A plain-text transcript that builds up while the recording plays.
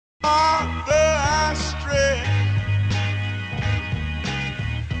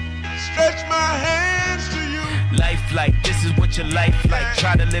This is what your life like.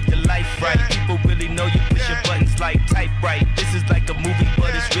 Try to live the life right. People really know you push your buttons like type right. This is like a movie,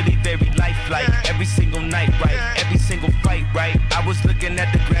 but it's really very lifelike. Every single night, right? Every single fight, right? I was looking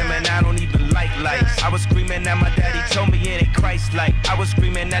at the gram and I don't even like lights. I was screaming at my daddy, told me it ain't Christ-like. I was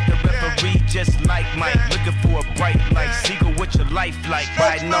screaming at the referee, just like Mike. Looking for a bright light. Seagull, what your life like?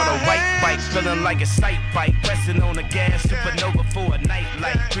 Riding on a white bike, feeling like a sight bike. Pressing on the gas, supernova for a night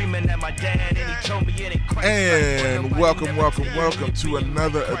light. Dreaming at my dad and he told me it ain't Christ-like. And welcome to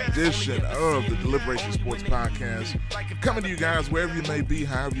another edition of the Deliberation Sports Podcast. Coming to you guys wherever you may be,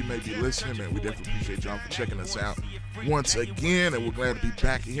 however you may be listening, man. We definitely appreciate y'all for checking us out once again, and we're glad to be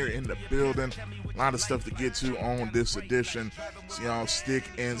back here in the building. A lot of stuff to get to on this edition, so y'all stick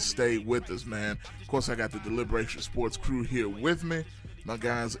and stay with us, man. Of course, I got the Deliberation Sports crew here with me, my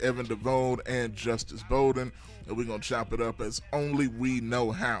guys Evan DeVold and Justice Bowden, and we're going to chop it up as only we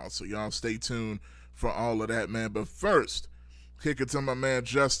know how, so y'all stay tuned for all of that, man. But first, kick it to my man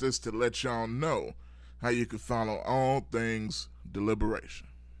Justice to let y'all know how you can follow all things Deliberation.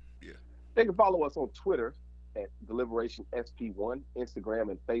 Yeah. They can follow us on Twitter at Deliberation SP1,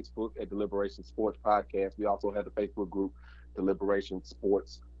 Instagram and Facebook at Deliberation Sports Podcast. We also have the Facebook group Deliberation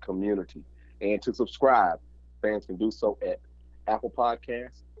Sports Community. And to subscribe, fans can do so at Apple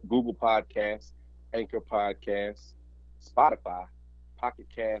Podcasts, Google Podcasts, Anchor Podcasts, Spotify, Pocket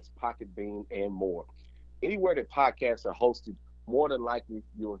Cast, Pocket Bean, and more. Anywhere that podcasts are hosted, more than likely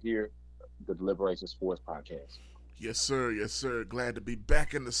you'll hear the Deliberation Sports Podcast. Yes, sir. Yes, sir. Glad to be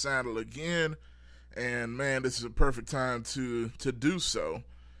back in the saddle again. And, man, this is a perfect time to do so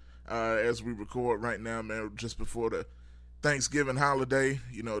as we record right now, man, just before the Thanksgiving holiday,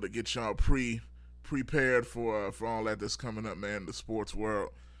 you know, to get y'all prepared for all that's coming up, man, in the sports world.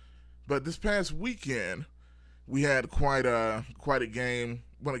 But this past weekend, we had quite a game.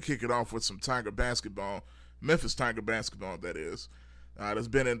 Want to kick it off with some Tiger basketball, Memphis Tiger basketball, that is. That's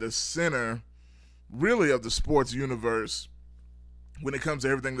been in the center, really, of the sports universe when it comes to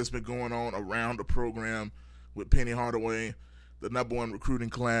everything that's been going on around the program with Penny Hardaway, the #1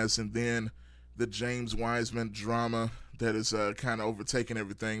 recruiting class, and then the James Wiseman drama that is kind of overtaking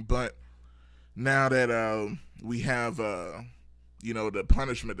everything. But now that we have, the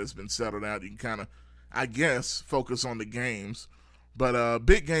punishment that's been settled out, you can kind of, I guess, focus on the games. But a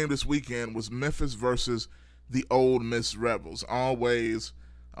big game this weekend was Memphis versus the Ole Miss Rebels. Always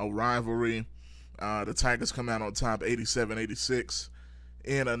a rivalry. The Tigers come out on top 87-86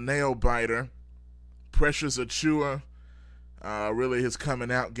 in a nail-biter. Precious Achiuwa, really his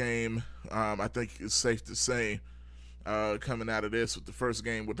coming-out game, I think it's safe to say, coming out of this with the first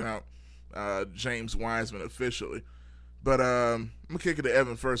game without James Wiseman officially. But I'm going to kick it to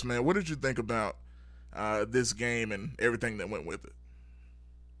Evan first, man. What did you think about this game and everything that went with it?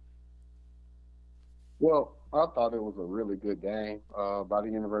 Well, I thought it was a really good game by the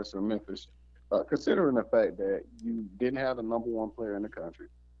University of Memphis, considering the fact that you didn't have the #1 player in the country,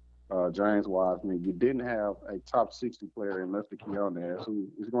 James Wiseman. You didn't have a top 60 player in Lester Quinones, who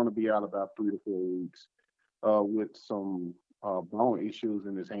is going to be out about 3 to 4 weeks with some bone issues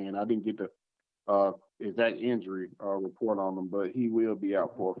in his hand. I didn't get the exact injury report on him, but he will be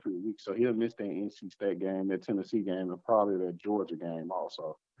out for a few weeks. So he'll miss that NC State game, that Tennessee game, and probably that Georgia game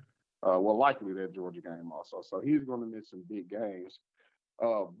also. Likely that Georgia game also. So he's going to miss some big games.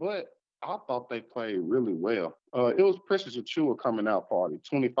 But I thought they played really well. It was Precious Achiuwa coming out party,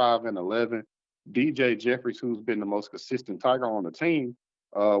 25 and 11. DJ Jeffries, who's been the most consistent Tiger on the team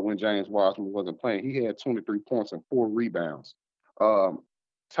when James Wiseman wasn't playing, he had 23 points and 4 rebounds.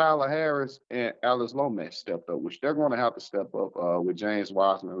 Tyler Harris and Alex Lomax stepped up, which they're going to have to step up with James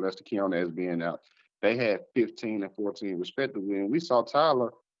Wiseman and Lester Quinones being out. They had 15 and 14 respectively, and we saw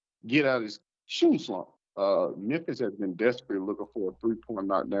Tyler get out of his shooting slump. Memphis has been desperately looking for a three-point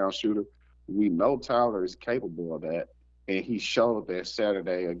knockdown shooter. We know Tyler is capable of that, and he showed that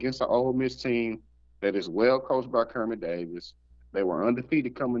Saturday against an Ole Miss team that is well coached by Kermit Davis. They were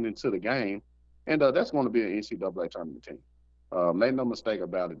undefeated coming into the game, and that's going to be an NCAA tournament team. Make no mistake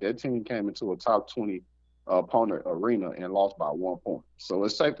about it. That team came into a top 20 opponent arena and lost by 1 point. So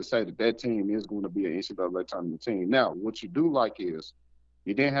it's safe to say that team is going to be an NCAA tournament team. Now, what you do like is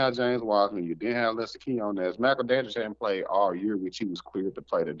you didn't have James Wiseman. You didn't have Lester Quinones. Michael Dandridge hadn't played all year, which he was cleared to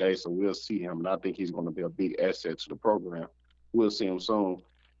play today, so we'll see him, and I think he's going to be a big asset to the program. We'll see him soon.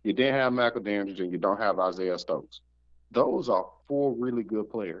 You didn't have Michael Dandridge, and you don't have Isaiah Stokes. Those are 4 really good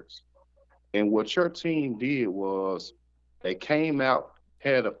players. And what your team did was they came out,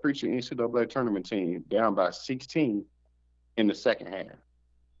 had a future NCAA tournament team down by 16 in the second half.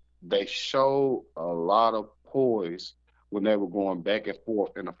 They showed a lot of poise when they were going back and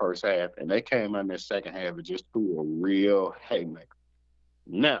forth in the first half, and they came out in the second half and just threw a real haymaker.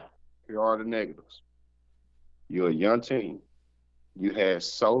 Now, here are the negatives. You're a young team. You had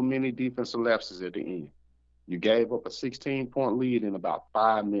so many defensive lapses at the end. You gave up a 16-point lead in about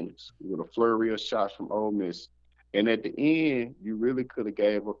 5 minutes with a flurry of shots from Ole Miss. And at the end, you really could have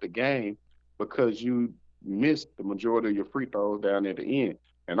gave up the game because you missed the majority of your free throws down at the end.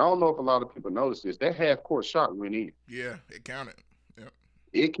 And I don't know if a lot of people noticed this. That half-court shot went in. Yeah, it counted. Yep.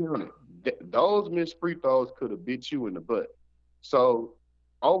 It counted. Those missed free throws could have bit you in the butt. So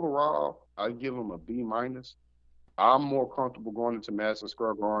overall, I give them a B minus. I'm more comfortable going into Madison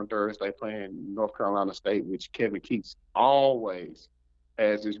Square Garden Thursday playing North Carolina State, which Kevin Keatts always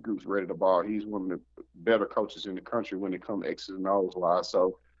has his groups ready to ball. He's one of the better coaches in the country when it comes to X's and O's wise.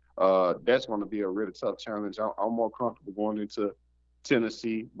 So that's going to be a really tough challenge. I'm more comfortable going into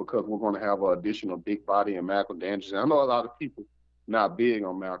Tennessee because we're going to have an additional big body in Malcolm Dandridge. I know a lot of people not big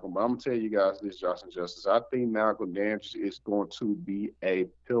on Malcolm, but I'm going to tell you guys this, Josh and Justice. I think Malcolm Dandridge is going to be a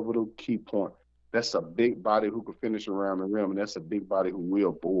pivotal key point. That's a big body who can finish around the rim, and that's a big body who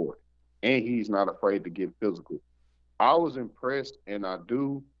will board. And he's not afraid to get physical. I was impressed, and I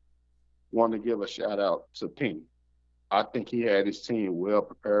do want to give a shout-out to Penny. I think he had his team well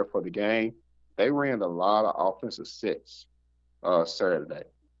prepared for the game. They ran a lot of offensive sets Saturday.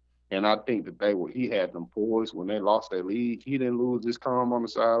 And I think that he had them poised when they lost their lead. He didn't lose his calm on the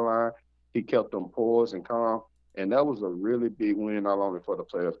sideline. He kept them poised and calm. And that was a really big win, not only for the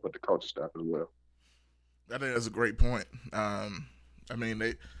players, but the coaching staff as well. I think that's a great point. I mean,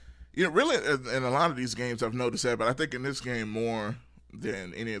 really, in a lot of these games, I've noticed that, but I think in this game more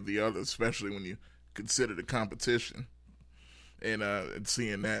than any of the others, especially when you consider the competition and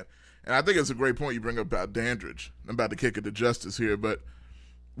seeing that. And I think it's a great point you bring up about Dandridge. I'm about to kick it to Justice here, but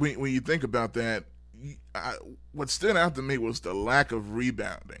when you think about that, what stood out to me was the lack of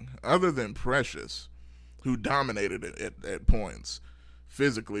rebounding, other than Precious, who dominated it at points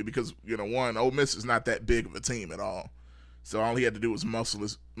physically, because one, Ole Miss is not that big of a team at all, so all he had to do was muscle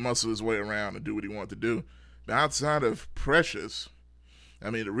his way around and do what he wanted to do. But outside of Precious, I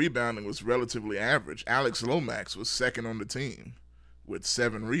mean, the rebounding was relatively average. Alex Lomax was second on the team with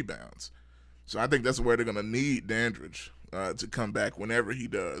 7 rebounds. So I think that's where they're going to need Dandridge to come back whenever he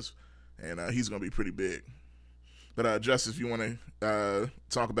does, and he's going to be pretty big. But Justice, if you want to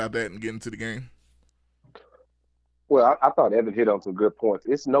talk about that and get into the game. Well, I thought Evan hit on some good points.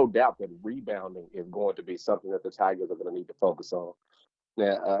 It's no doubt that rebounding is going to be something that the Tigers are going to need to focus on.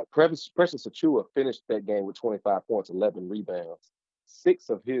 Now, Precious Achiuwa finished that game with 25 points, 11 rebounds. 6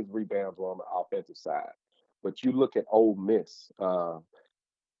 of his rebounds were on the offensive side. But you look at Ole Miss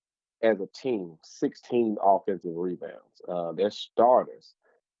as a team, 16 offensive rebounds. Their starters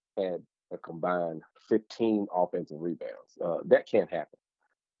had a combined 15 offensive rebounds. That can't happen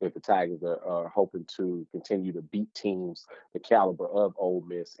if the Tigers are hoping to continue to beat teams the caliber of Ole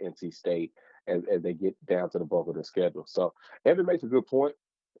Miss, NC State, as they get down to the bulk of their schedule. So Evan makes a good point.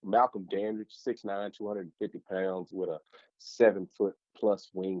 Malcolm Dandridge, 6'9", 250 pounds with a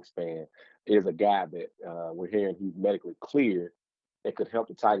 7-foot-plus wingspan, is a guy that we're hearing he's medically cleared and could help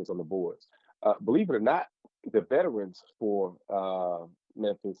the Tigers on the boards. Believe it or not, the veterans for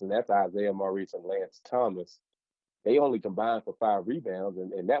Memphis, and that's Isaiah Maurice and Lance Thomas, they only combined for 5 rebounds,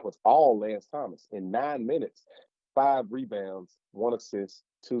 and that was all Lance Thomas. In 9 minutes, 5 rebounds, 1 assist,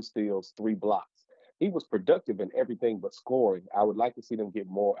 2 steals, 3 blocks. He was productive in everything but scoring. I would like to see them get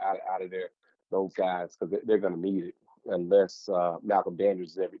more out of those guys, because they're going to need it unless Malcolm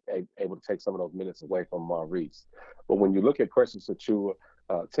Dandridge is able to take some of those minutes away from Maurice. But when you look at Precious Achiuwa,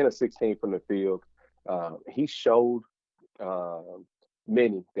 10 of 16 from the field, he showed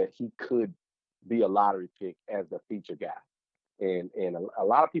many that he could be a lottery pick as the feature guy. And a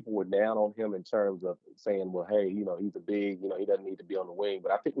lot of people were down on him in terms of saying, well, hey, he's a big, he doesn't need to be on the wing.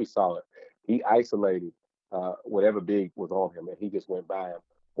 But I think we saw it. He isolated whatever big was on him, and he just went by him,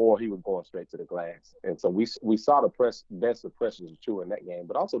 or he was going straight to the glass. And so we saw the best of Precious Achiuwa in that game,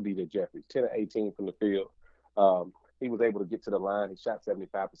 but also DJ Jeffries, 10 of 18 from the field. He was able to get to the line. He shot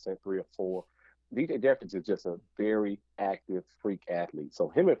 75%, 3 of 4. DJ Jeffries is just a very active freak athlete. So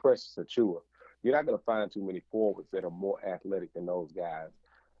him and Precious Achiuwa, you're not going to find too many forwards that are more athletic than those guys.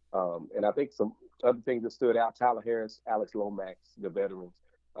 And I think some other things that stood out, Tyler Harris, Alex Lomax, the veterans,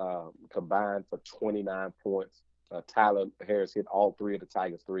 combined for 29 points. Tyler Harris hit all 3 of the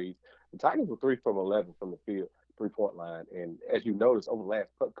Tigers' threes. The Tigers were 3 from 11 from the field, 3-point line. And as you notice, over the last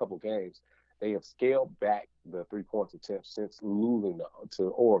couple games, they have scaled back the 3-point attempts since losing to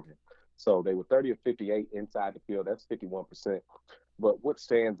Oregon. So they were 30 of 58 inside the field. That's 51%. But what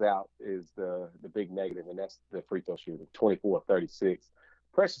stands out is the big negative, and that's the free throw shooting, 24-36.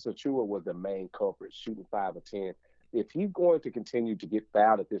 Precious Achua was the main culprit, shooting 5 of 10. If he's going to continue to get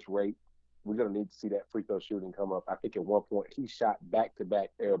fouled at this rate, we're going to need to see that free throw shooting come up. I think at one point he shot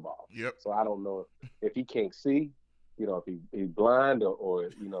back-to-back air balls. Yep. So I don't know if he can't see, if he's blind or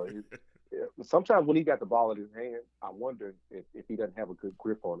sometimes when he got the ball in his hand, I wonder if he doesn't have a good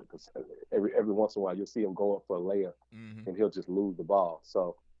grip on it, because every once in a while you'll see him go up for a layup and he'll just lose the ball.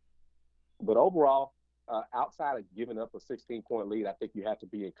 So, but overall, outside of giving up a 16-point lead, I think you have to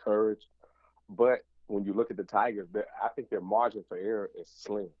be encouraged. But when you look at the Tigers, I think their margin for error is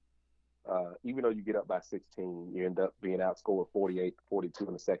slim. Even though you get up by 16, you end up being outscored 48-42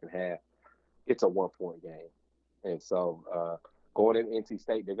 in the second half. It's a 1-point game. And so going in NC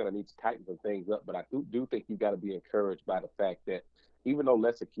State, they're going to need to tighten some things up. But I do think you got to be encouraged by the fact that even though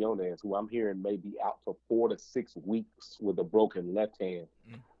Lester Quinones, who I'm hearing may be out for 4 to 6 weeks with a broken left hand,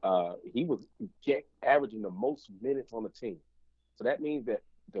 he was averaging the most minutes on the team. So that means that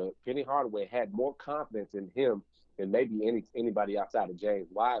Penny Hardaway had more confidence in him than maybe anybody outside of James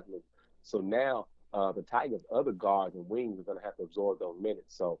Wiseman. So now the Tigers' other guards and wings are going to have to absorb those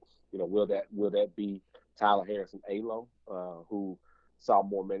minutes. So, will that be Tyler Harrison-Alo, who saw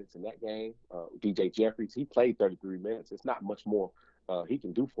more minutes in that game? DJ Jeffries, he played 33 minutes. It's not much more he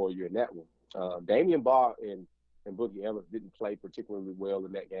can do for you in that one. Damian Barr and Boogie Ellis didn't play particularly well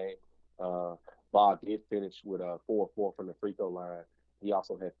in that game. Barr did finish with 4-4 from the free throw line. He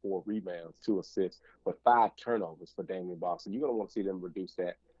also had 4 rebounds, 2 assists, but 5 turnovers for Damian Barr. So you're going to want to see them reduce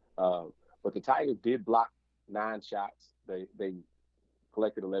that. But the Tigers did block 9 shots. They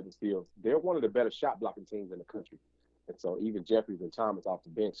collected 11 steals. They're one of the better shot blocking teams in the country. And so even Jeffries and Thomas off the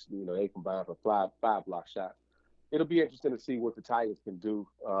bench, they combined for 5 block shots. It'll be interesting to see what the Tigers can do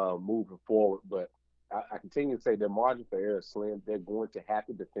moving forward. But I continue to say their margin for error is slim. They're going to have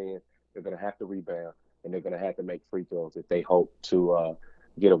to defend. They're going to have to rebound. And they're going to have to make free throws if they hope to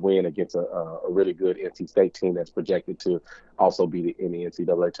get a win against a really good NC State team that's projected to also be in the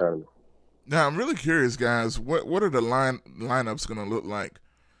NCAA tournament. Now, I'm really curious, guys. What are the lineups going to look like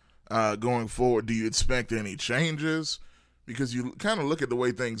going forward? Do you expect any changes? Because you kind of look at the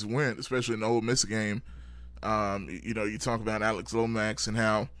way things went, especially in the Ole Miss game. You talk about Alex Lomax and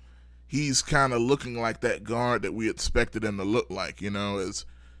how he's kind of looking like that guard that we expected him to look like, as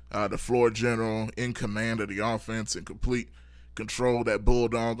the floor general, in command of the offense and complete control, that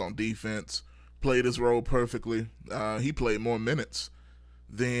bulldog on defense, played his role perfectly. He played more minutes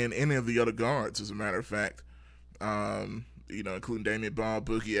than any of the other guards, as a matter of fact, including Damian Barr,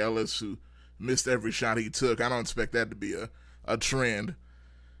 Boogie Ellis, who missed every shot he took. I don't expect that to be a trend.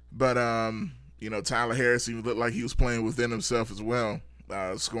 But, Tyler Harrison looked like he was playing within himself as well,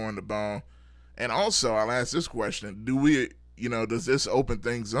 scoring the ball. And also, I'll ask this question. Does this open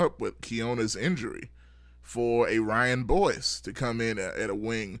things up with Keona's injury for a Ryan Boyce to come in at a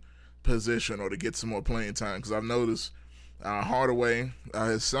wing position or to get some more playing time? Because I've noticed Hardaway,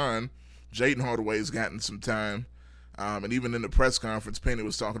 his son, Jaden Hardaway, has gotten some time. And even in the press conference, Penny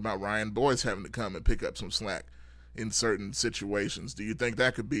was talking about Ryan Boyce having to come and pick up some slack in certain situations. Do you think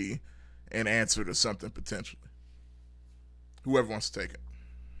that could be an answer to something potentially? Whoever wants to take it.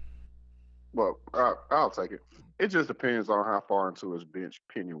 Well, I'll take it. It just depends on how far into his bench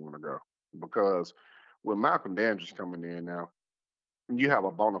Penny want to go. Because with Malcolm Dandridge coming in now, you have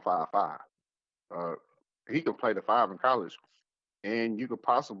a bona fide 5. He could play the 5 in college, and you could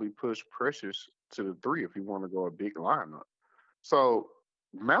possibly push Precious to the 3 if you want to go a big lineup. So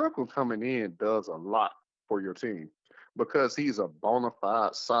Malcolm coming in does a lot for your team because he's a bona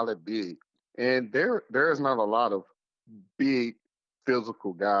fide solid big. And there is not a lot of big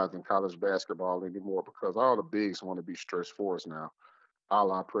physical guys in college basketball anymore because all the bigs want to be stretch fours now, a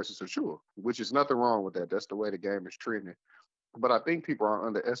la Precious Achua, which is nothing wrong with that. That's the way the game is trending. But I think people are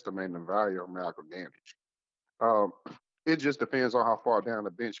underestimating the value of Malcolm Dandridge. It just depends on how far down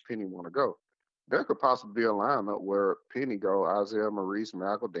the bench Penny want to go. There could possibly be a lineup where Penny go Isaiah Maurice,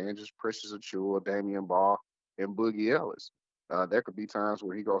 Malcolm Dandridge, Precious Achua, Damian Barr, and Boogie Ellis. There could be times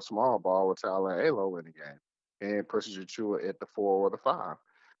where he goes small ball with Tyler Alo in the game and Precious Achua at the 4 or the 5.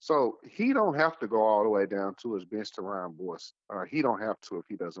 So he don't have to go all the way down to his bench to Ryan Boyce. He don't have to if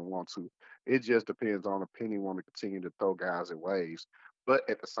he doesn't want to. It just depends on if Penny want to continue to throw guys at waves. But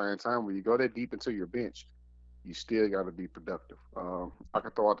at the same time, when you go that deep into your bench, you still got to be productive. I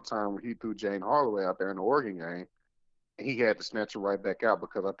can throw out the time when he threw Jane Holloway out there in the Oregon game, and he had to snatch her right back out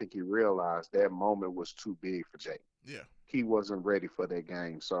because I think he realized that moment was too big for Jane. Yeah. He wasn't ready for that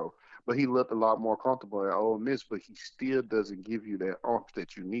game. So, but he looked a lot more comfortable at Ole Miss, but he still doesn't give you that oomph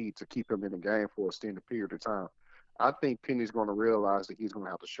that you need to keep him in the game for a extended period of time. I think Penny's going to realize that he's going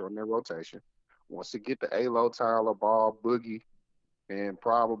to have to shorten their rotation. Once they get the Alo, Tyler, Ball, Boogie, and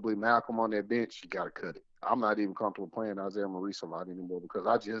probably Malcolm on that bench, you got to cut it. I'm not even comfortable playing Isaiah Maurice a lot anymore because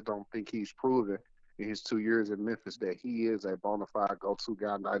I just don't think he's proven in his 2 years in Memphis that he is a bona fide go-to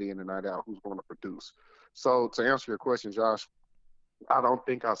guy night in and night out who's going to produce. So to answer your question, Josh, I don't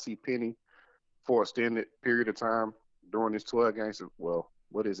think I see Penny for a extended period of time during this 12 games. Well,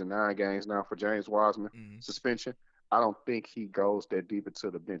 what is it, 9 games now for James Wiseman suspension? I don't think he goes that deep into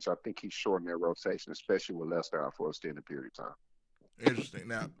the bench. I think he's shortening their rotation, especially with Lester out for a extended period of time. Interesting.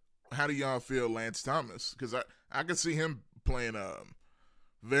 Now, how do y'all feel Lance Thomas? Because I could see him playing a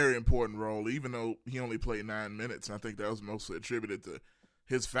very important role, even though he only played 9 minutes. I think that was mostly attributed to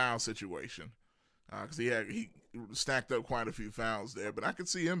his foul situation because he stacked up quite a few fouls there. But I could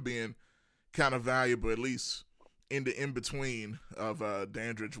see him being kind of valuable, at least in the in-between of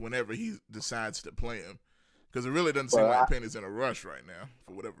Dandridge whenever he decides to play him. Because it really doesn't seem like Penny's in a rush right now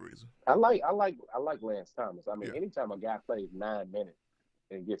for whatever reason. I like Lance Thomas. I mean, anytime a guy plays 9 minutes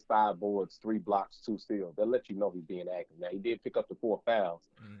and gets 5 boards, 3 blocks, 2 steals, they'll let you know he's being active. Now, he did pick up the 4 fouls,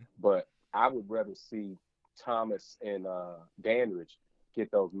 but I would rather see Thomas and Dandridge get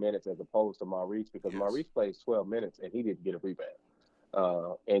those minutes as opposed to Maurice because Maurice plays 12 minutes and he didn't get a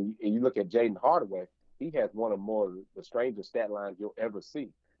rebound. And you look at Jaden Hardaway, he has one of the strangest stat lines you'll ever see.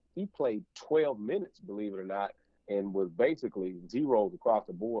 He played 12 minutes, believe it or not, and was basically zeros across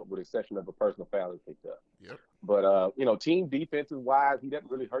the board with the exception of a personal foul he picked up. Yep. But, team defensive-wise, he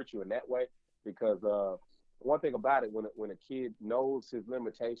doesn't really hurt you in that way because one thing about it, when a kid knows his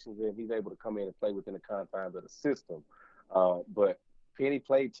limitations and he's able to come in and play within the confines of the system. But Penny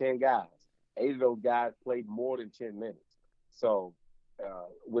played 10 guys. 8 of those guys played more than 10 minutes. So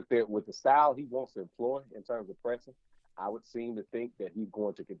with the style he wants to employ in terms of pressing, I would seem to think that he's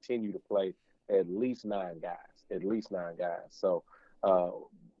going to continue to play at least 9 guys. So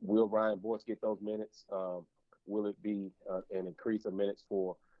will Ryan Boyce get those minutes? Will it be an increase of minutes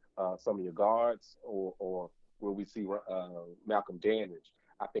for some of your guards or will we see Malcolm Dandridge?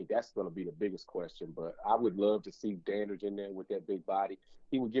 I think that's going to be the biggest question, but I would love to see Dandridge in there with that big body.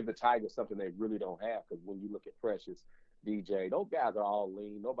 He would give the Tigers something they really don't have because when you look at Precious, DJ, those guys are all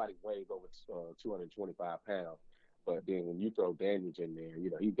lean. Nobody weighs over 225 pounds. But then when you throw Dandridge in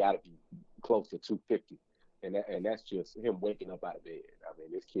there, he's got to be close to 250. And that's just him waking up out of bed. I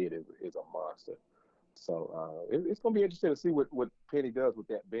mean, this kid is a monster. So it's going to be interesting to see what Penny does with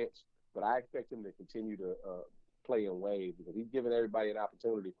that bench. But I expect him to continue to play in waves because he's giving everybody an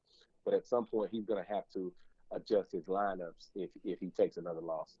opportunity. But at some point, he's going to have to adjust his lineups if he takes another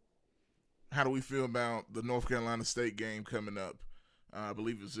loss. How do we feel about the North Carolina State game coming up? I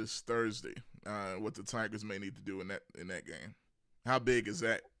believe it's this Thursday. What the Tigers may need to do in that game. How big is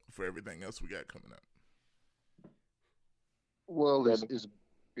that for everything else we got coming up? Well,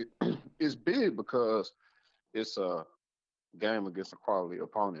 it's big because it's a game against a quality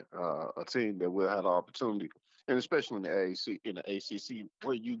opponent, a team that will have the opportunity, and especially in the ACC,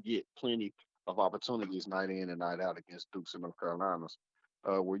 where you get plenty of opportunities night in and night out against Dukes and North Carolinas,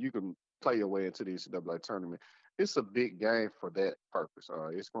 where you can play your way into the NCAA tournament. It's a big game for that purpose.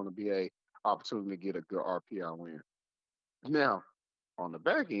 It's going to be a opportunity to get a good RPI win. Now, on the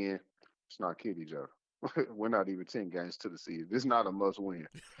back end, it's not kiddie, Joe. We're not even 10 games to the season. It's not a must win.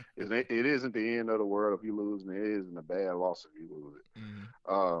 It isn't the end of the world if you lose, and it isn't a bad loss if you lose it.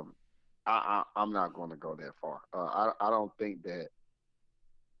 Mm-hmm. I'm not going to go that far. I don't think that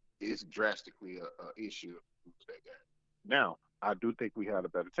it's drastically a issue to lose that game. Now, I do think we had a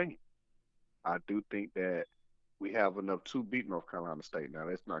better team. I do think that we have enough to beat North Carolina State. Now,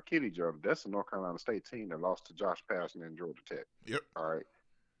 that's not kiddie, Joe. That's a North Carolina State team that lost to Josh Pastner and Georgia Tech. Yep. All right.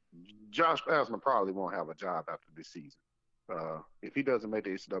 Josh Pastner probably won't have a job after this season. If he doesn't make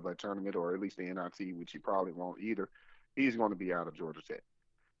the NCAA tournament or at least the NIT, which he probably won't either, he's going to be out of Georgia Tech.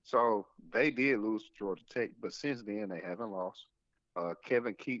 So they did lose to Georgia Tech, but since then they haven't lost.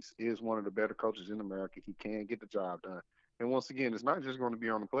 Kevin Keats is one of the better coaches in America. He can get the job done. And once again, it's not just going to be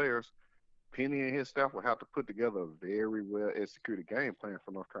on the players. Penny and his staff will have to put together a very well-executed game plan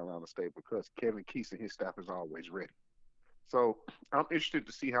for North Carolina State because Kevin Keats and his staff is always ready. So I'm interested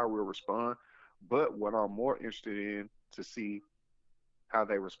to see how we'll respond, but what I'm more interested in to see how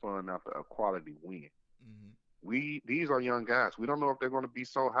they respond after a quality win. Mm-hmm. These are young guys. We don't know if they're going to be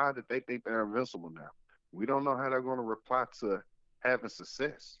so high that they think they're invincible now. We don't know how they're going to reply to having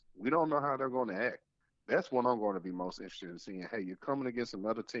success. We don't know how they're going to act. That's what I'm going to be most interested in seeing. Hey, you're coming against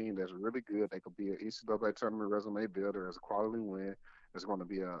another team that's really good. They could be an NCAA tournament resume builder as a quality win. It's going to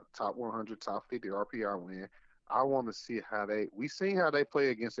be a top 100, top 50 RPI win. I want to see how we seen how they play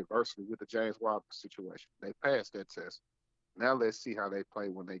against adversity with the James Wilder situation. They passed that test. Now let's see how they play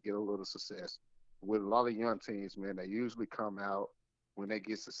when they get a little success. With a lot of young teams, man, they usually come out when they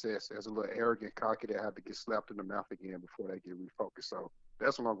get success as a little arrogant, cocky that have to get slapped in the mouth again before they get refocused. So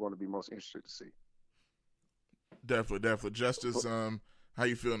that's what I'm going to be most interested to see. Definitely. Justice, how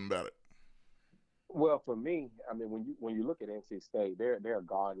you feeling about it? Well, for me, I mean, when you look at NC State, they're a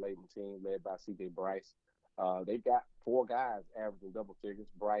guard-laden team led by C.J. Bryce. They've got 4 guys averaging double figures.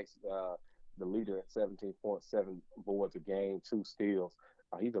 Bryce, the leader at 17.7 boards a game, 2 steals.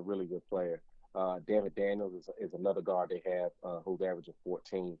 He's a really good player. David Daniels is another guard they have who's averaging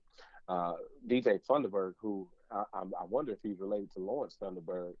 14. DJ Thunderberg, who I wonder if he's related to Lawrence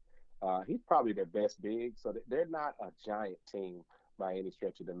Thunderberg. He's probably their best big, so they're not a giant team by any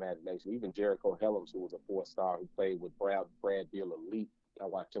stretch of the imagination. Even Jericho Helms, who was a 4-star who played with Brad Beal Elite, I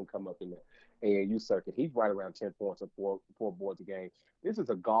watched him come up in the AAU circuit. He's right around 10 points and four boards a game. This is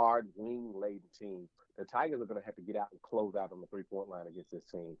a guard, wing-laden team. The Tigers are going to have to get out and close out on the three-point line against this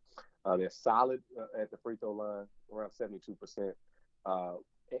team. They're solid at the free throw line, around 72%.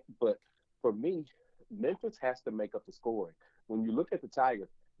 But for me, Memphis has to make up the scoring. When you look at the Tigers,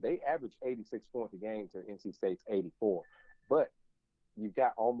 they average 86 points a game to NC State's 84. But you've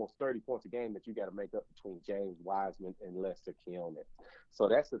got almost 30 points a game that you got to make up between James Wiseman and Lester Keonan. So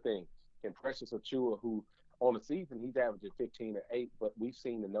that's the thing. And Precious Achiuwa, who on the season, he's averaging 15 or 8, but we've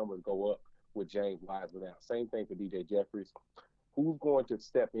seen the numbers go up with James Wiseman out. Same thing for DJ Jeffries. Who's going to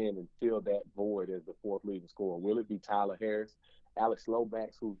step in and fill that void as the 4th leading scorer? Will it be Tyler Harris, Alex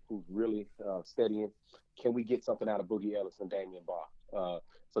Lomax, who's really steadying? Can we get something out of Boogie Ellis and Damian Barr?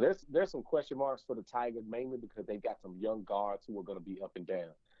 So there's some question marks for the Tigers, mainly because they've got some young guards who are going to be up and down.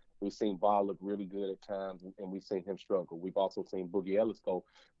 We've seen Barr look really good at times, and we've seen him struggle. We've also seen Boogie Ellis go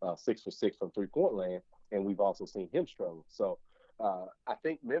 6 for 6 from three-point land, and we've also seen him struggle. So I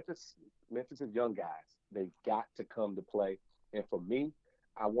think Memphis is young guys. They've got to come to play. And for me,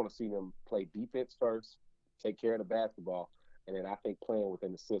 I want to see them play defense first, take care of the basketball, and then I think playing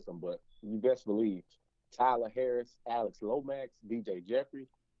within the system. But you best believe Tyler Harris, Alex Lomax, DJ Jeffries,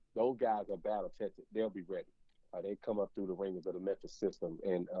 those guys are battle-tested. They'll be ready. They come up through the ringers of the Memphis system.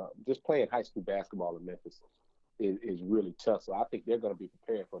 And just playing high school basketball in Memphis is really tough. So I think they're going to be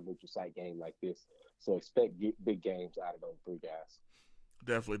prepared for a neutral site game like this. So expect big games out of those 3 guys.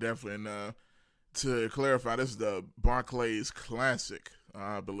 Definitely. And to clarify, this is the Barclays Classic,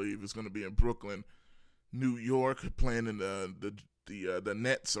 I believe. It's going to be in Brooklyn, New York, playing in the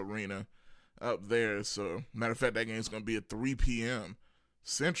Nets arena up there. So, matter of fact, that game's going to be at 3 p.m.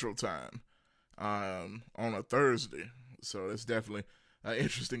 Central Time on a Thursday. So it's definitely an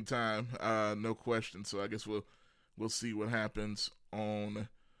interesting time, no question. So I guess we'll see what happens on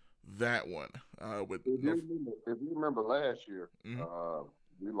that one. If you remember last year,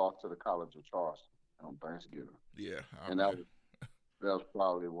 we lost to the College of Charleston on Thanksgiving. Yeah, that was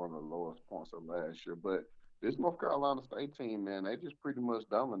probably one of the lowest points of last year. But this North Carolina State team, man, they just pretty much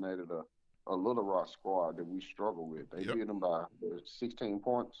dominated a Little Rock squad that we struggle with. They beat them by 16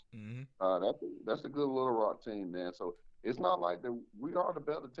 points. Mm-hmm. That's a good Little Rock team, man. So it's not like we are the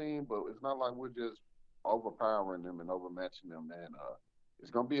better team, but it's not like we're just overpowering them and overmatching them, man. It's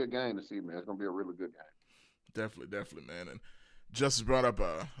going to be a game to see, man. It's going to be a really good game. Definitely, man. And Justice brought up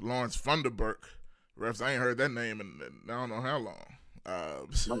Lawrence Thunderberg. Refs, I ain't heard that name in I don't know how long.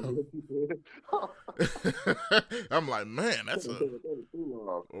 I'm like, man, that's a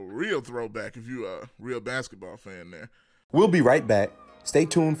real throwback if you're a real basketball fan there. We'll be right back. Stay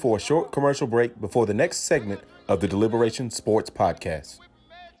tuned for a short commercial break before the next segment of the Deliberation Sports Podcast.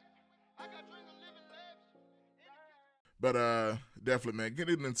 But definitely, man,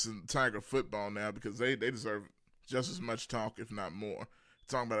 getting into Tiger football now because they deserve just as much talk, if not more.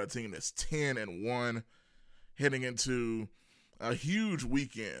 Talking about a team that's 10-1, heading into a huge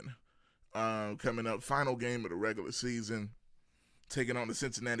weekend coming up. Final game of the regular season, taking on the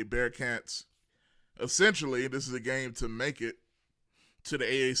Cincinnati Bearcats. Essentially, this is a game to make it to the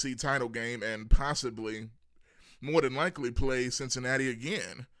AAC title game and possibly, more than likely, play Cincinnati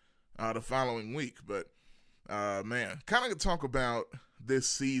again the following week. But, man, kind of talk about this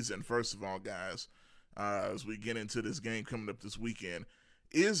season, first of all, guys, as we get into this game coming up this weekend.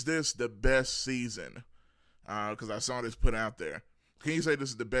 Is this the best season? Because I saw this put out there. Can you say this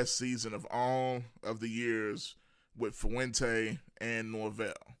is the best season of all of the years with Fuente and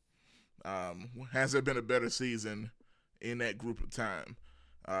Norvell? Has there been a better season in that group of time,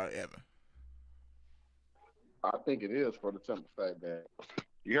 Evan? I think it is, for the simple fact that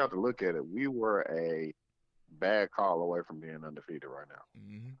you have to look at it. We were a bad call away from being undefeated right now.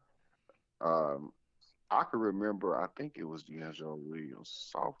 Mm-hmm. I can remember, I think it was D'Angelo Williams,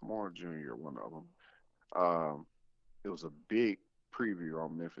 sophomore, junior, one of them. Um, it was a big preview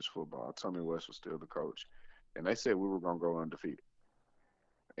on Memphis football. Tommy West was still the coach, and they said we were going to go undefeated.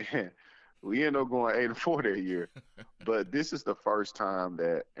 And we ended up going 8-4 that year. But this is the first time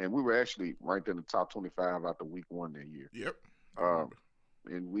that, and we were actually ranked in the top 25 after week 1 that year. Yep.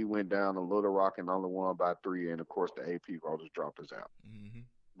 And we went down to Little Rock and only won by 3. And of course, the AP voters dropped us out. Mm-hmm.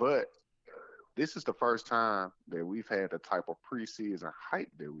 But this is the first time that we've had the type of preseason hype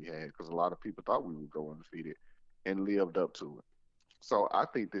that we had, because a lot of people thought we would go undefeated and lived up to it. So I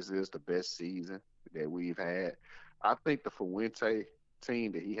think this is the best season that we've had. I think the Fuente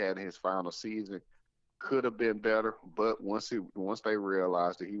team that he had in his final season could have been better, but once they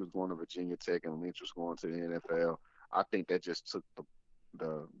realized that he was going to Virginia Tech and Lynch was going to the NFL, I think that just took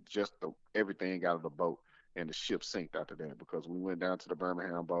the everything out of the boat, and the ship sank after that, because we went down to the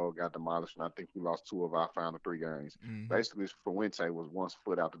Birmingham Bowl, got demolished, and I think we lost 2 of our final 3 games. Mm-hmm. Basically, Fuente was one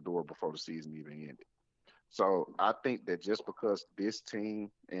foot out the door before the season even ended. So I think that just because this team,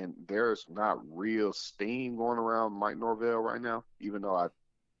 and there's not real steam going around Mike Norvell right now, even though I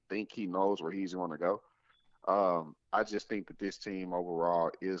think he knows where he's going to go. I just think that this team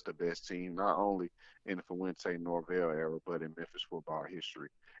overall is the best team, not only in the Fuente Norvell era, but in Memphis football history.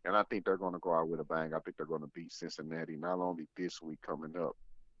 And I think they're going to go out with a bang. I think they're going to beat Cincinnati, not only this week coming up,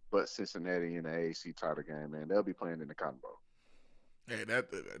 but Cincinnati in the AAC title game, man. They'll be playing in the Cotton Bowl. Hey,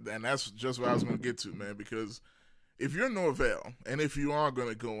 that's just what I was going to get to, man, because if you're Norvell, and if you are going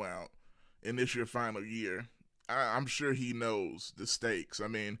to go out in this your final year, I'm sure he knows the stakes. I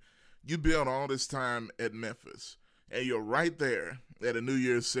mean, you build all this time at Memphis, and you're right there at a New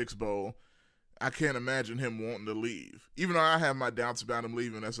Year's Six Bowl. I can't imagine him wanting to leave. Even though I have my doubts about him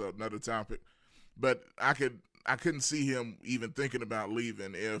leaving, that's another topic. But I couldn't see him even thinking about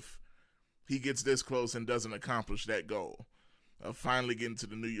leaving if he gets this close and doesn't accomplish that goal of finally getting to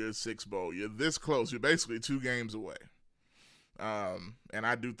the New Year's Six Bowl. You're this close. You're basically 2 games away. And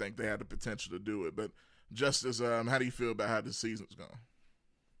I do think they have the potential to do it. But Justice, how do you feel about how this season's going?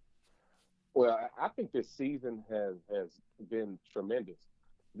 Well, I think this season has been tremendous.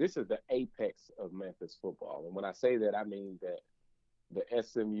 This is the apex of Memphis football. And when I say that, I mean that the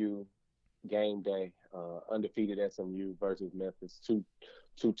SMU game day, undefeated SMU versus Memphis, two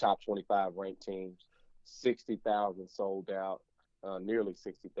top 25 ranked teams, 60,000 sold out, nearly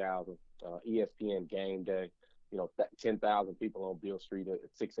 60,000. ESPN game day, 10,000 people on Beale Street at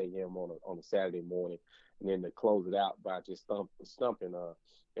 6 a.m. on a Saturday morning, and then to close it out by just stumping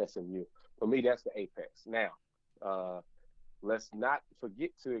SMU. For me, that's the apex. Now, let's not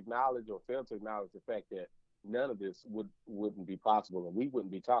forget to acknowledge or fail to acknowledge the fact that none of this wouldn't be possible, and we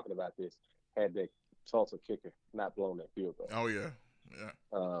wouldn't be talking about this had that Tulsa kicker not blown that field goal. Oh yeah.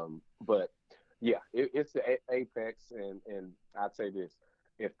 But yeah, it's the apex, and I'd say this: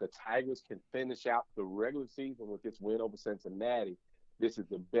 if the Tigers can finish out the regular season with this win over Cincinnati, this is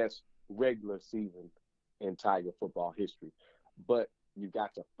the best regular season in Tiger football history. But you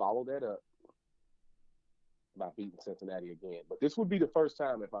got to follow that up by beating Cincinnati again. But this would be the first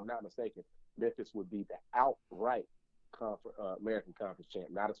time, if I'm not mistaken, Memphis would be the outright American Conference champ,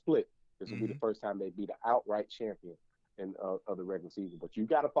 not a split. This would be the first time they'd be the outright champion of the regular season. But you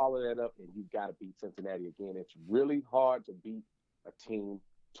got to follow that up, and you got to beat Cincinnati again. It's really hard to beat a team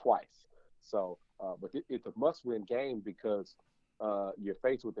twice. So, but it's a must-win game because you're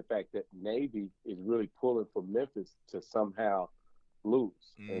faced with the fact that Navy is really pulling for Memphis to somehow lose.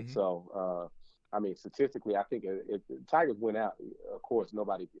 Mm-hmm. And so, I mean, statistically, I think if the Tigers win out, of course,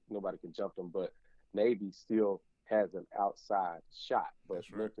 nobody can jump them, but Navy still has an outside shot. But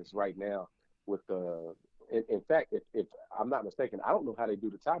That's right. Memphis right now with in fact, if I'm not mistaken, I don't know how they do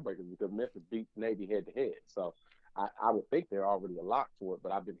the tiebreakers because Memphis beat Navy head-to-head. So I would think they're already a lock for it,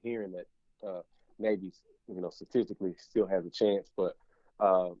 but I've been hearing that Navy, statistically still has a chance. But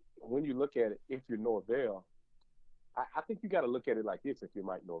when you look at it, if you're Norvell, I think you got to look at it like this if you're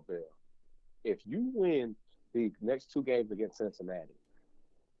Mike Norvell. If you win the next 2 games against Cincinnati,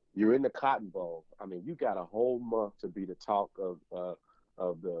 you're in the Cotton Bowl. I mean, you got a whole month to be the talk of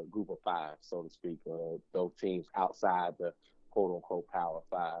the group of 5, so to speak, those teams outside the quote-unquote Power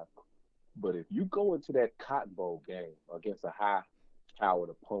 5. But if you go into that Cotton Bowl game against a high-powered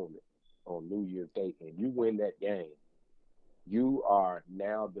opponent on New Year's Day and you win that game, you are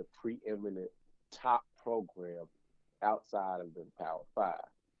now the preeminent top program outside of the Power 5.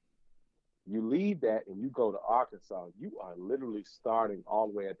 You leave that and you go to Arkansas, you are literally starting all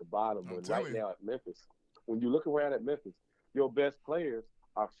the way at the bottom. When right now at Memphis, when you look around at Memphis, your best players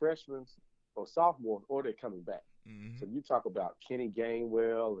are freshmen or sophomores, or they're coming back. Mm-hmm. So you talk about Kenny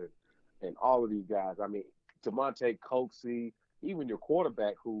Gainwell and all of these guys. I mean, Demonte Coxey, even your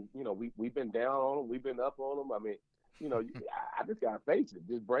quarterback, who we've been down on him, we've been up on him. I mean, I just gotta face it.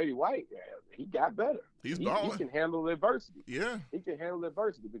 This Brady White, he got better. He's He balling. can handle adversity. Yeah, he can handle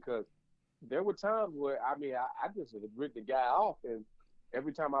adversity because there were times where I just had ripped the guy off, and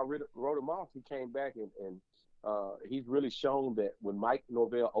every time I wrote him off, he came back and he's really shown that when Mike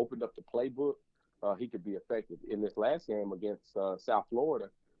Norvell opened up the playbook, he could be effective. In this last game against South Florida,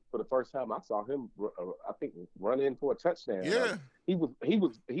 for the first time I saw him, I think, run in for a touchdown. yeah. He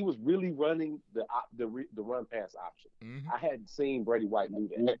was really running the run pass option. Mm-hmm. I hadn't seen Brady White do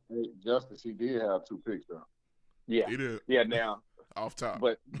that. Justice, he did have 2 picks though. Yeah, He did. yeah. Now, Off top.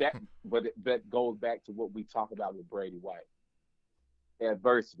 but that goes back to what we talk about with Brady White.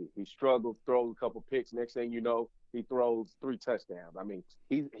 Adversity. He struggles, throws a couple picks. Next thing you know, he throws 3 touchdowns. I mean,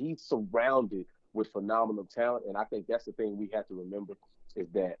 he's surrounded with phenomenal talent, and I think that's the thing we have to remember is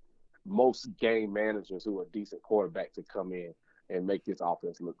that most game managers who are decent quarterbacks to come in and make this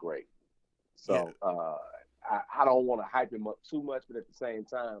offense look great. So I don't want to hype him up too much, but at the same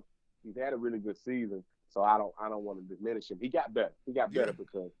time, he's had a really good season. So I don't want to diminish him. He got better.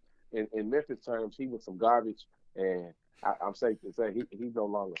 Because in Memphis terms, he was some garbage, and I'm safe to say he's no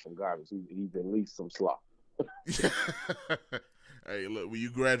longer some garbage. He's at least some slaw. Hey, look, when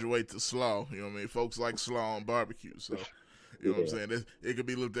you graduate to slaw, you know what I mean? Folks like slaw on barbecue, so you know what I'm saying? It could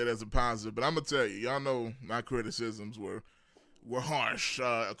be looked at as a positive. But I'm going to tell you, y'all know my criticisms were harsh,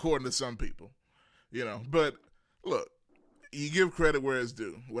 according to some people, But, look, you give credit where it's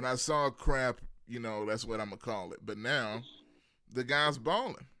due. When I saw crap, that's what I'm going to call it. But now, the guy's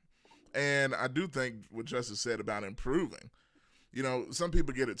balling. And I do think what Justice said about improving. Some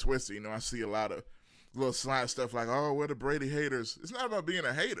people get it twisted. I see a lot of little sly stuff like, oh, we're the Brady haters. It's not about being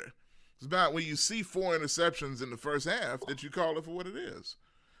a hater. It's about when you see 4 interceptions in the first half that you call it for what it is.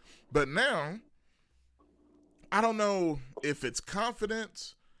 But now, I don't know if it's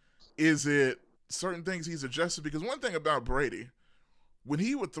confidence. Is it certain things he's adjusted? Because one thing about Brady, when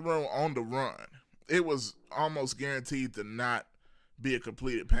he would throw on the run, it was almost guaranteed to not be a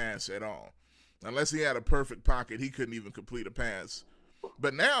completed pass at all. Unless he had a perfect pocket, he couldn't even complete a pass.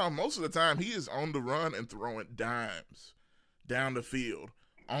 But now, most of the time, he is on the run and throwing dimes down the field,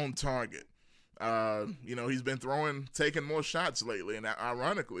 on target. He's been taking more shots lately. And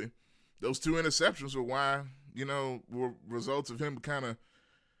ironically, those 2 interceptions were why, were results of him kind of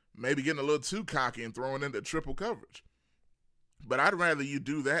maybe getting a little too cocky and throwing into triple coverage. But I'd rather you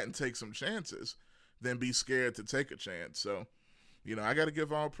do that and take some chances than be scared to take a chance. So, I got to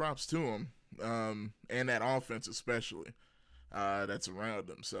give all props to him, and that offense especially that's around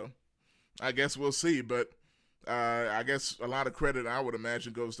him. So I guess we'll see. But I guess a lot of credit, I would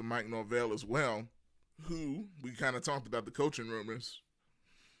imagine, goes to Mike Norvell as well, who we kind of talked about the coaching rumors.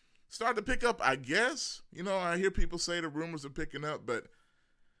 Started to pick up, I guess. I hear people say the rumors are picking up, but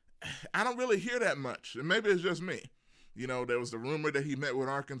I don't really hear that much. And maybe it's just me. There was the rumor that he met with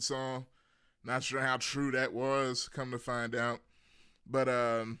Arkansas. Not sure how true that was, come to find out. But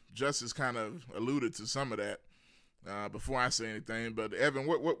Justice kind of alluded to some of that before I say anything. But Evan,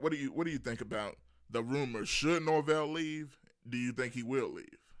 what do you think about the rumors? Should Norvell leave? Do you think he will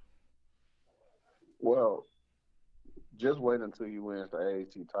leave? Well, just wait until you win the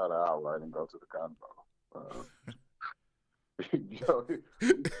AAC title outright and go to the Cotton Bowl. He's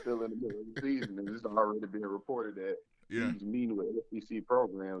still in the middle of the season, and it's already been reported that he's meeting with SEC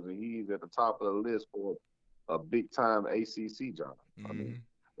programs, and he's at the top of the list for a big-time ACC job. Mm-hmm. I mean,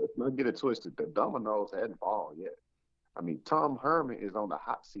 let's not get it twisted. The dominoes hadn't fallen yet. I mean, Tom Herman is on the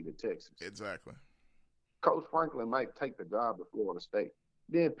hot seat at Texas. Exactly. Coach Franklin might take the job at Florida State.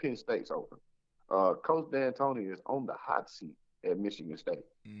 Then Penn State's open. Coach D'Antoni is on the hot seat at Michigan State.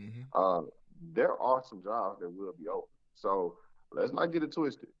 Mm-hmm. There are some jobs that will be open. So let's not get it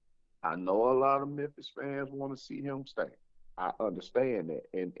twisted. I know a lot of Memphis fans want to see him stay. I understand that.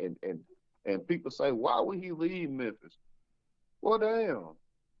 And people say, why would he leave Memphis? Well, damn.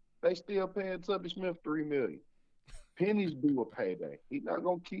 They still paying Tubby Smith $3 million. Pennies due a payday. He's not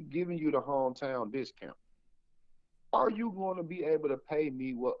going to keep giving you the hometown discount. Are you going to be able to pay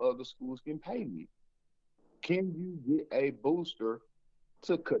me what other schools can pay me? Can you get a booster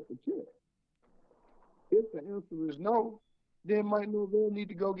to cut the check? If the answer is no, then Mike Norvell need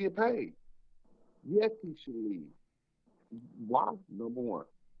to go get paid. Yes, he should leave. Why? Number one,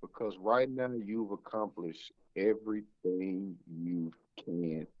 because right now you've accomplished everything you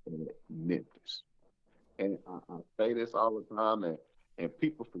can at Memphis. And I say this all the time, and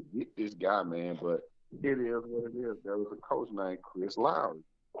people forget this guy, man, but it is what it is. There was a coach named Chris Lowry.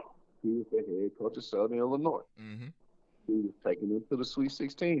 He was the head coach of Southern Illinois. Mm-hmm. He was taking them to the Sweet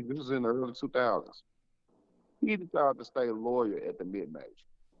 16. This was in the early 2000s. He decided to stay a lawyer at the mid-major.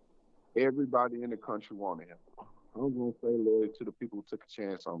 Everybody in the country wanted him. I'm going to stay loyal to the people who took a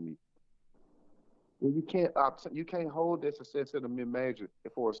chance on me. Well, you can't hold that success at a mid-major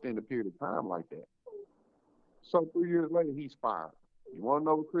for an extended period of time like that. So 3 years later, he's fired. You want to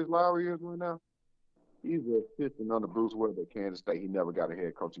know what Chris Lowry is right now? He's an assistant under Bruce Weber at Kansas State. He never got a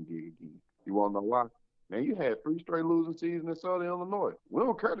head coaching gig again. You want to know why? Man, you had 3 straight losing seasons in Southern Illinois. We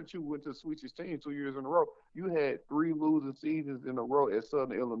don't care that you went to the Sweet 16 2 years in a row. You had 3 losing seasons in a row at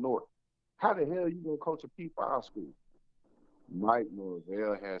Southern Illinois. How the hell are you going to coach a P5 school? Mike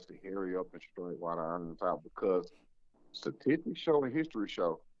Norvell has to hurry up and strike while the iron is out, because statistics show and history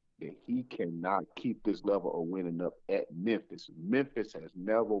show that he cannot keep this level of winning up at Memphis. Memphis has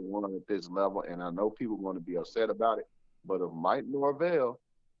never won at this level, and I know people are going to be upset about it, but if Mike Norvell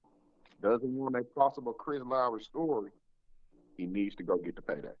doesn't want a possible Chris Lowry story, he needs to go get the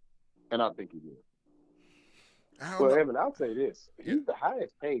payday. And I think he will. Well, Evan, I'll say this: he's the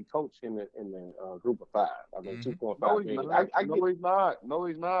highest paid coach in the group of 5. I mean, 2.5 million. No, he's not. No,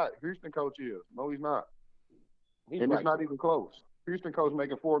 he's not. Houston coach is. No, he's not. And it's not even close. Houston coach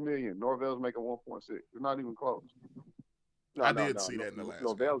making $4 million. Norvell's making 1.6. It's not even close. I did see that in the last.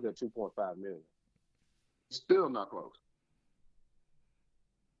 Norvell's at 2.5 million. Still not close.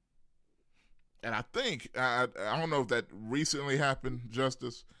 And I think I don't know if that recently happened,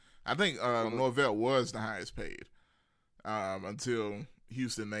 Justice. I think Norvell was the highest paid until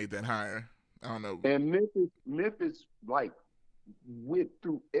Houston made that hire. I don't know. And Memphis like went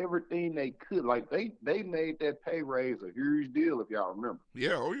through everything they could. Like they made that pay raise a huge deal, if y'all remember.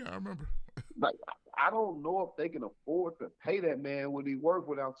 Yeah, I remember. Like I don't know if they can afford to pay that man what he worth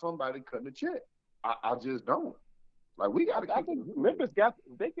without somebody cutting a check. I just don't. Like we got to. I think Memphis got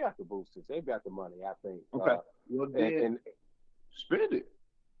the boosters. They got the money. I think. Okay. Well, then and spend it.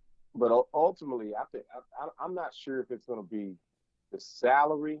 But ultimately, I think I'm not sure if it's going to be the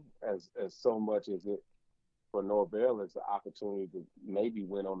salary as so much as it for Norvell as the opportunity to maybe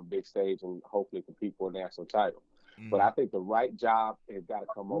win on the big stage and hopefully compete for a national title. Mm-hmm. But I think the right job has got to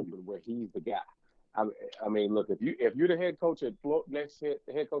come open where he's the guy. I mean, look, if you're the head coach at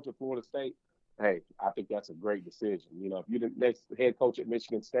head coach at Florida State, hey, I think that's a great decision. You know, if you're the next head coach at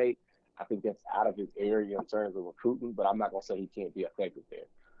Michigan State, I think that's out of his area in terms of recruiting. But I'm not going to say he can't be effective there.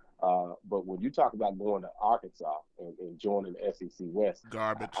 But when you talk about going to Arkansas and joining the SEC West,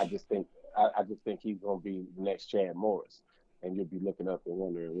 garbage. I just think he's going to be the next Chad Morris, and you'll be looking up and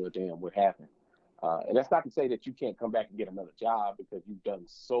wondering, well, damn, what happened? And that's not to say that you can't come back and get another job because you've done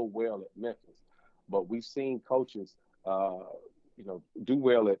so well at Memphis. But we've seen coaches, do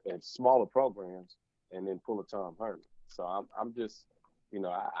well at smaller programs and then pull a Tom Herman. So I'm just,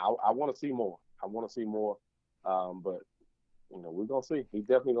 I want to see more. I want to see more, but. We're gonna see. He's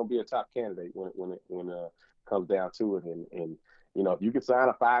definitely gonna be a top candidate when it comes down to it. And if you could sign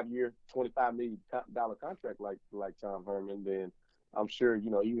a 5-year, $25 million contract like Tom Herman, then I'm sure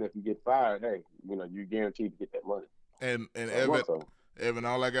even if you get fired, hey, you're guaranteed to get that money. And Evan,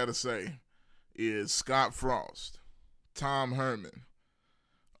 all I gotta say is Scott Frost, Tom Herman,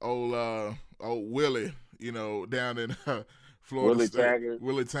 old Willie, down in Florida Willie State,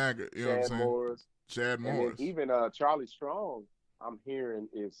 Willie Taggart, you know what I'm saying? Morris. Chad Morris. And even Charlie Strong, I'm hearing,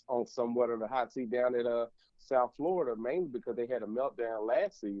 is on somewhat of the hot seat down at South Florida, mainly because they had a meltdown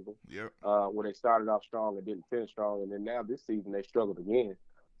last season. Yep. Where they started off strong and didn't finish strong, and then now this season they struggled again.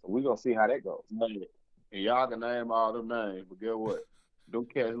 So we're gonna see how that goes. And y'all can name all them names, but guess what? Them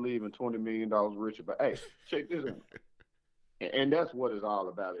cats leaving $20 million richer. But hey, check this out. And that's what it's all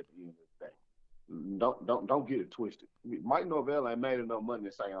about at the end of the day. Don't get it twisted. Mike Norvell ain't made enough money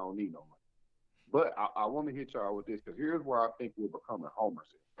to say I don't need no money. But I want to hit y'all with this because here's where I think we're becoming homers.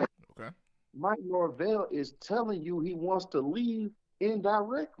 Okay. Mike Norvell is telling you he wants to leave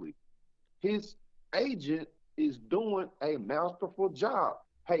indirectly. His agent is doing a masterful job.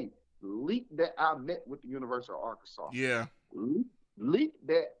 Hey, leak that I met with the University of Arkansas. Yeah. Leak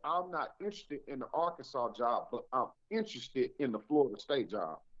that I'm not interested in the Arkansas job, but I'm interested in the Florida State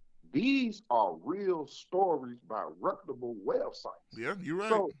job. These are real stories by reputable websites. Yeah, you're right.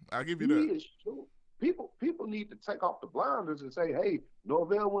 So I'll give you that. Is true. People need to take off the blinders and say, hey,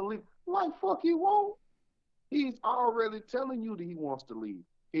 Norvell won't leave. Like, fuck, he won't. He's already telling you that he wants to leave.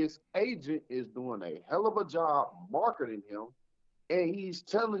 His agent is doing a hell of a job marketing him, and he's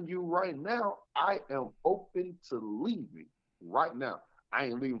telling you right now, I am open to leaving right now. I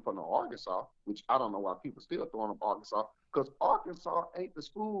ain't leaving for no Arkansas, which I don't know why people still throwing up Arkansas, because Arkansas ain't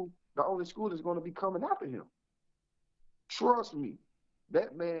the only school that's going to be coming after him. Trust me.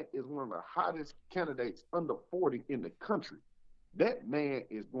 That man is one of the hottest candidates under 40 in the country. That man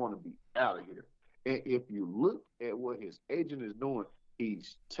is going to be out of here. And if you look at what his agent is doing,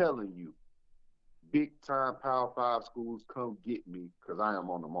 he's telling you, big time Power 5 schools, come get me because I am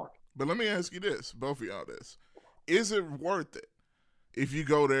on the market. But let me ask you this, both of y'all this. Is it worth it if you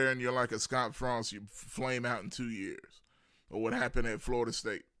go there and you're like a Scott Frost, you flame out in 2 years? Or what happened at Florida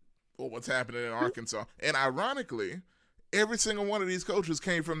State? Or what's happening in Arkansas? And ironically, every single one of these coaches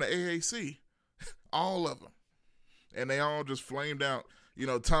came from the AAC. All of them. And they all just flamed out. You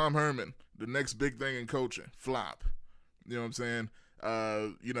know, Tom Herman, the next big thing in coaching, flop. You know what I'm saying?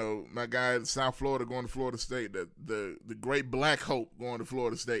 You know, my guy in South Florida going to Florida State, the great Black Hope going to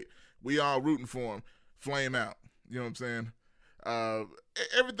Florida State. We all rooting for him. Flame out. You know what I'm saying?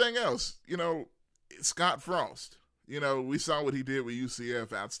 Everything else, you know, Scott Frost. You know, we saw what he did with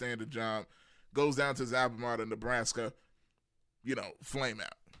UCF, outstanding job. Goes down to his alma mater, Nebraska, you know, flame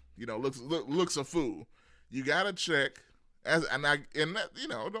out. You know, looks a fool. You gotta check, and that, you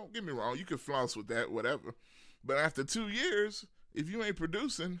know, don't get me wrong, you can floss with that, whatever. But after 2 years, if you ain't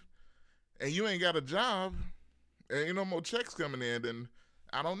producing and you ain't got a job and ain't no more checks coming in, then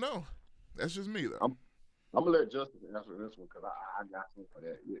I don't know. That's just me, though. I'm gonna let Justin answer this one because I got something for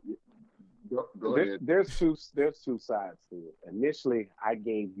that. Go ahead. There's two sides to it. Initially, I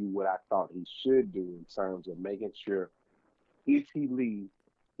gave you what I thought he should do in terms of making sure if he leaves,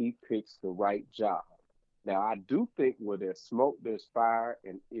 he picks the right job. Now, I do think where there's smoke, there's fire,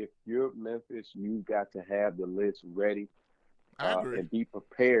 and if you're Memphis, you got to have the list ready and be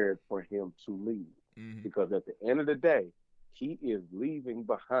prepared for him to leave. Mm-hmm. Because at the end of the day, he is leaving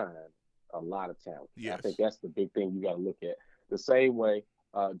behind a lot of talent. Yes. I think that's the big thing you got to look at. The same way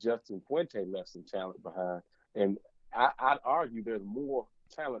Justin Fuente left some talent behind. And I'd argue there's more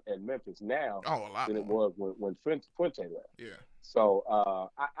talent at Memphis now than it was when Fuente left. Yeah. So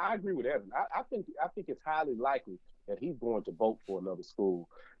I agree with Evan. I think it's highly likely that he's going to vote for another school,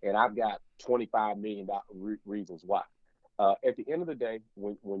 and I've got $25 million reasons why. At the end of the day,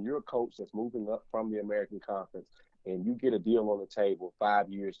 when you're a coach that's moving up from the American Conference and you get a deal on the table, 5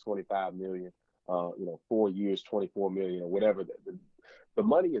 years, $25 million, 4 years, $24 million, or whatever, the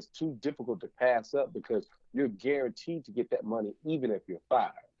money is too difficult to pass up because you're guaranteed to get that money even if you're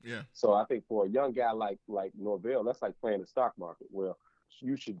fired. Yeah. So I think for a young guy like Norvell, that's like playing the stock market. Well,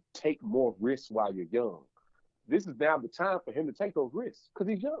 you should take more risks while you're young. This is now the time for him to take those risks because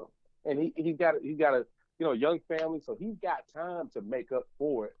he's young and he's got a young family, so he's got time to make up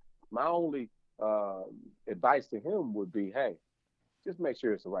for it. My only advice to him would be, hey, just make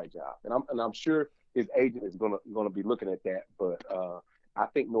sure it's the right job, and I'm sure his agent is gonna be looking at that. But I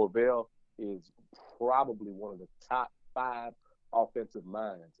think Norvell is probably one of the top 5 offensive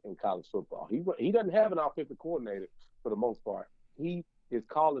minds in college football. He doesn't have an offensive coordinator for the most part. He is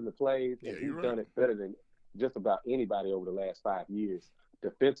calling the plays, and he's done it better than just about anybody over the last 5 years.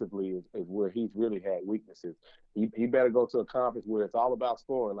 Defensively is where he's really had weaknesses. He better go to a conference where it's all about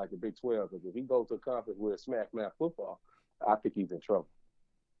scoring like the Big 12, because if he goes to a conference where it's smack-mouth football, I think he's in trouble.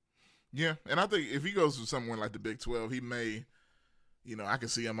 Yeah, and I think if he goes to somewhere like the Big 12, he may, I can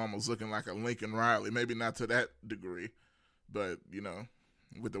see him almost looking like a Lincoln Riley. Maybe not to that degree, but,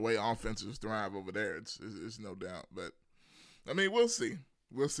 with the way offenses thrive over there, it's no doubt. But, I mean, we'll see.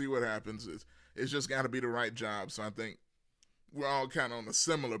 We'll see what happens. It's just got to be the right job. So I think we're all kind of on a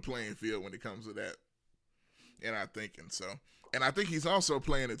similar playing field when it comes to that in our thinking. So, and I think he's also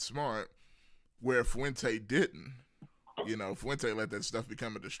playing it smart where Fuente didn't. Fuente let that stuff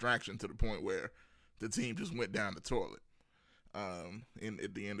become a distraction to the point where the team just went down the toilet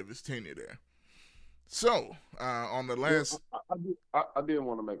at the end of his tenure there. So, on the last... I did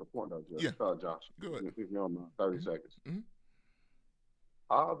want to make a point, though, Josh. Yeah. Josh. Go ahead. If you're on 30 seconds. Mm-hmm.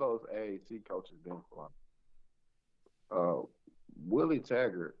 All those AAC coaches been for Willie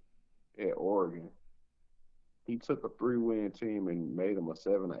Taggart at Oregon, he took a 3-win team and made them a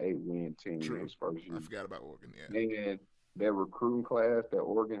 7 or 8-win team in his first year. I forgot about Oregon, yeah. And that recruiting class that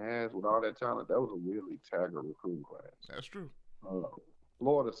Oregon has with all that talent, that was a Willie Taggart recruiting class. That's true.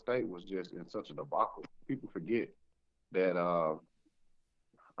 Florida State was just in such a debacle. People forget that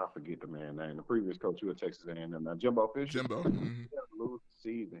I forget the man's name. The previous coach who at Texas A&M, Jimbo Fisher. Jimbo. Mm-hmm. He had a losing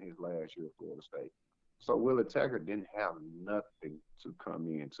season his last year at Florida State. So Willie Taggart didn't have nothing to come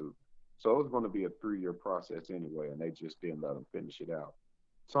into. So it was going to be a 3-year process anyway, and they just didn't let him finish it out.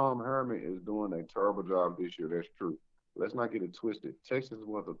 Tom Herman is doing a terrible job this year. That's true. Let's not get it twisted. Texas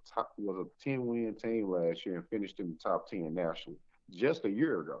was a 10-win team last year and finished in the top 10 nationally just a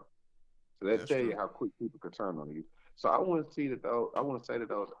year ago. So that tell you how quick people could turn on you. So I want to say that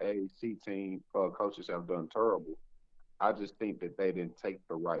those AAC team coaches have done terrible. I just think that they didn't take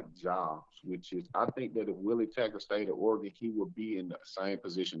the right jobs, which is, I think that if Willie Taggart stayed at Oregon, he would be in the same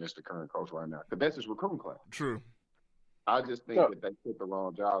position as the current coach right now. Because that's his recruiting class. True. I just think that they took the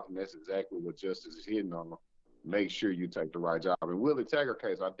wrong jobs, and that's exactly what Justice is hitting on them. Make sure you take the right job. In Willie Taggart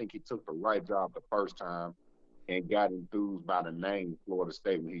case, I think he took the right job the first time and got enthused by the name Florida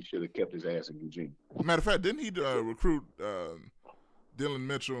State when he should have kept his ass in Eugene. Matter of fact, didn't he recruit Dylan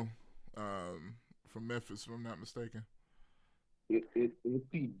Mitchell from Memphis, if I'm not mistaken? If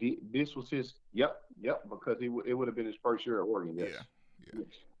he did, this was his, yep, because it would have been his first year at Oregon. Yes.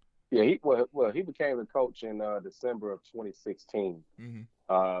 Yeah. He became the coach in December of 2016.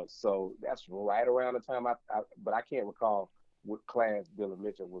 Mm-hmm. So that's right around the time but I can't recall what class Dylan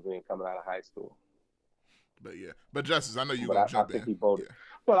Mitchell was in coming out of high school. But Justice, I know you're gonna jump in. I think he voted. Yeah.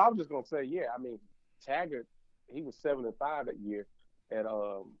 But I was just gonna say, I mean, Taggart, he was 7-5 that year at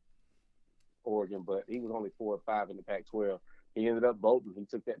Oregon, but he was only 4-5 in the Pac-12. He ended up voting. He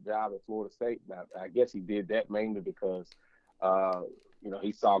took that job at Florida State. Now, I guess he did that mainly because,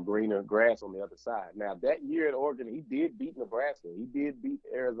 he saw greener grass on the other side. Now, that year at Oregon, he did beat Nebraska. He did beat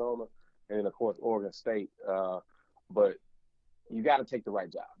Arizona and, of course, Oregon State. But you got to take the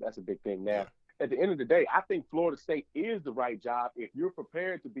right job. That's a big thing. Now, at the end of the day, I think Florida State is the right job if you're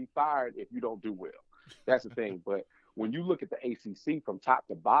prepared to be fired if you don't do well. That's the thing. But when you look at the ACC from top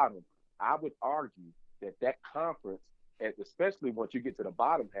to bottom, I would argue that conference, especially once you get to the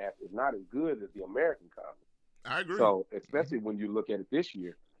bottom half, is not as good as the American Conference. I agree. So, especially when you look at it this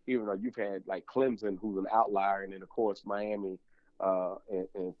year, even though you've had like Clemson, who's an outlier, and then, of course, Miami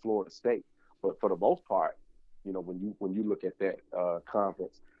and Florida State. But for the most part, when you look at that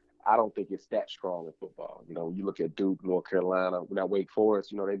conference, I don't think it's that strong in football. You look at Duke, North Carolina, now Wake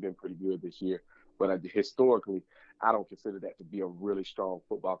Forest, they've been pretty good this year. But historically, I don't consider that to be a really strong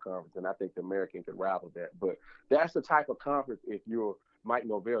football conference, and I think the American could rival that. But that's the type of conference, if you're Mike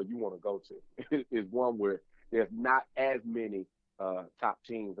Norvell, you want to go to. Is one where there's not as many top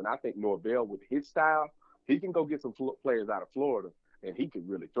teams. And I think Norvell, with his style, he can go get some players out of Florida, and he could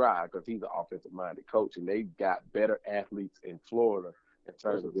really thrive because he's an offensive-minded coach, and they've got better athletes in Florida in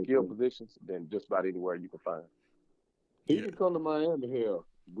terms of skill positions than just about anywhere you can find. He can come to Miami. Hell,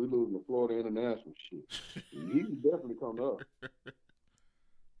 we losing to Florida International shit. He can definitely come up.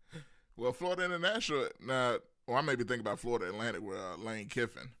 Well, Florida International, I may be thinking about Florida Atlantic with Lane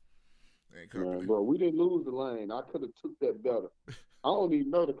Kiffin. Man, bro, we didn't lose the Lane. I could have took that better. I don't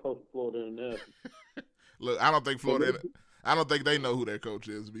even know the coach of Florida International. Look, I don't think they know who their coach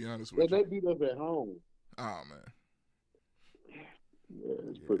is, to be honest with you. They beat us at home. Oh, man. Yeah,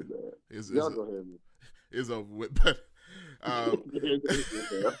 it's pretty bad. Y'all go ahead, man. It's over with,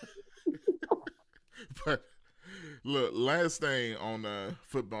 but look, last thing on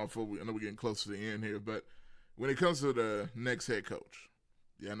football before I know we're getting close to the end here, but when it comes to the next head coach,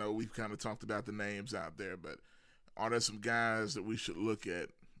 I know we've kind of talked about the names out there, but are there some guys that we should look at?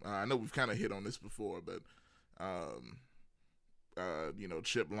 I know we've kind of hit on this before, but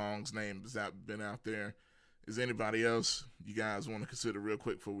Chip Long's name has been out there. Is anybody else you guys want to consider real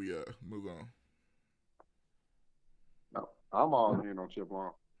quick before we move on? No, I'm all in on Chip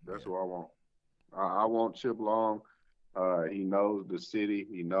Long. That's what I want. I want Chip Long. He knows the city.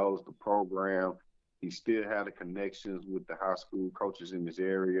 He knows the program. He still had the connections with the high school coaches in this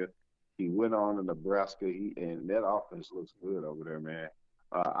area. He went on to Nebraska, and that offense looks good over there, man.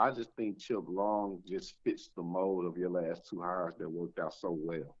 I just think Chip Long just fits the mold of your last two hires that worked out so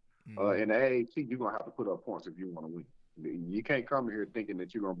well. In the AAC, you're going to have to put up points if you want to win. You can't come here thinking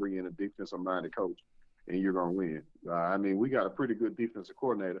that you're going to bring in a defensive-minded coach and you're going to win. We got a pretty good defensive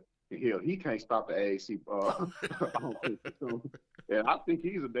coordinator. Hell, he can't stop the AAC. And I think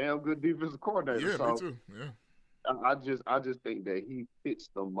he's a damn good defensive coordinator. Yeah, me too. Yeah. I just think that he fits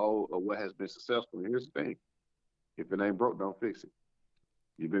the mold of what has been successful. And here's the thing. If it ain't broke, don't fix it.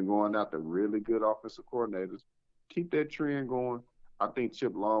 You've been going out to really good offensive coordinators. Keep that trend going. I think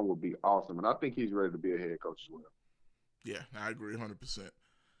Chip Long will be awesome, and I think he's ready to be a head coach as well. Yeah, I agree 100%.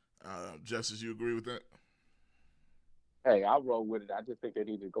 Justice, you agree with that? Hey, I'll roll with it. I just think they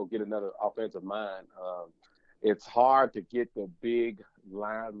need to go get another offensive mind. It's hard to get the big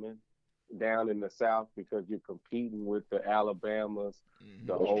linemen down in the South because you're competing with the Alabamas,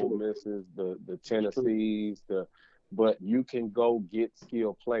 the Ole Misses, the Tennessees, but you can go get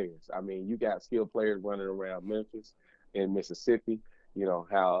skilled players. I mean, you got skilled players running around Memphis and Mississippi.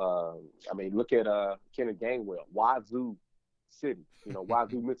 Look at Kenneth Gainwell, Wazoo City,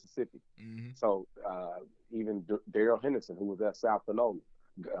 Wazoo, Mississippi. So even Daryl Henderson, who was at South Philomena,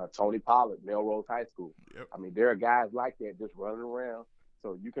 Tony Pollard, Melrose High School. Yep. I mean, there are guys like that just running around.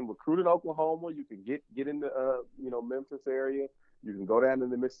 So you can recruit in Oklahoma. You can get in the Memphis area. You can go down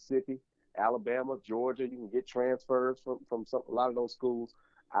into Mississippi, Alabama, Georgia. You can get transfers from a lot of those schools.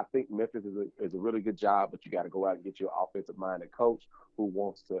 I think Memphis is a really good job, but you got to go out and get your offensive-minded coach who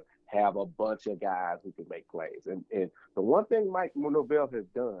wants to have a bunch of guys who can make plays. And the one thing Mike Norvell has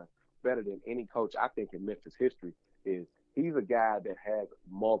done better than any coach, I think, in Memphis history is he's a guy that has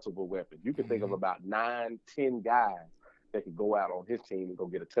multiple weapons. You can think of about 9, 10 guys that could go out on his team and go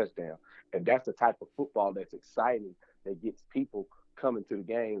get a touchdown. And that's the type of football that's exciting, that gets people coming to the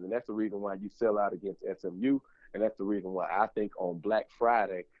games. And that's the reason why you sell out against SMU. And that's the reason why I think on Black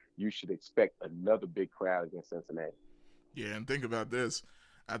Friday, you should expect another big crowd against Cincinnati. Yeah, and think about this.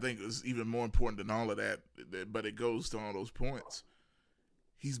 I think it's even more important than all of that, but it goes to all those points.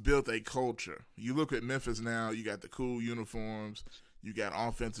 He's built a culture. You look at Memphis now, you got the cool uniforms, you got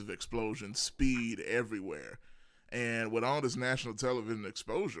offensive explosion, speed everywhere. And with all this national television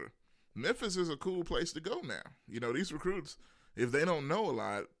exposure, Memphis is a cool place to go now. These recruits, if they don't know a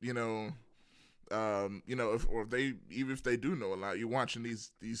lot, if they do know a lot, you're watching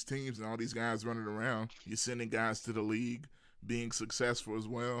these teams and all these guys running around. You're sending guys to the league, being successful as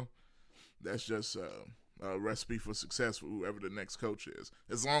well. That's just a recipe for success for whoever the next coach is,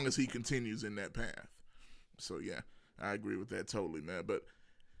 as long as he continues in that path. So yeah, I agree with that totally, man. But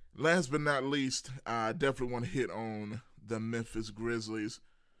last but not least, I definitely want to hit on the Memphis Grizzlies.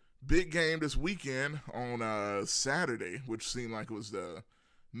 Big game this weekend on Saturday, which seemed like it was the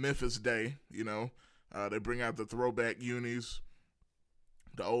Memphis Day. They bring out the throwback unis,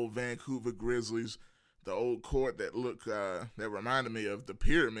 the old Vancouver Grizzlies, the old court that that reminded me of the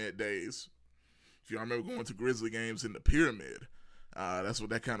Pyramid days. If y'all remember going to Grizzly games in the Pyramid, that's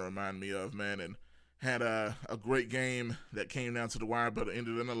what that kind of reminded me of, man. And had a great game that came down to the wire, but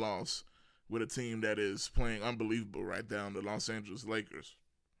ended in a loss with a team that is playing unbelievable right down, the Los Angeles Lakers.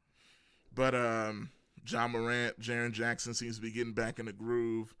 But Ja Morant, Jaren Jackson seems to be getting back in the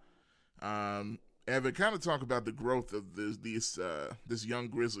groove. Evan, kind of talk about the growth of this young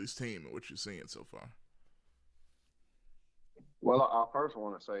Grizzlies team and what you're seeing so far. Well, I first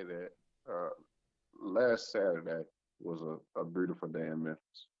want to say that last Saturday was a beautiful day in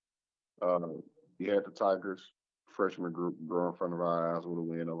Memphis. You had the Tigers freshman group grow in front of our eyes with a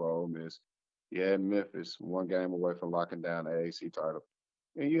win over Ole Miss. You had Memphis one game away from locking down the AAC title.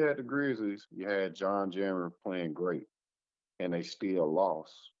 And you had the Grizzlies. You had John Jammer playing great. And they still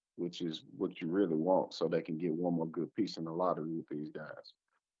lost, which is what you really want, so they can get one more good piece in the lottery with these guys.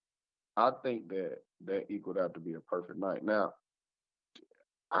 I think that equaled out to be a perfect night. Now,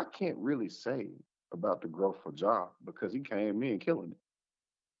 I can't really say about the growth for Ja because he came in killing it.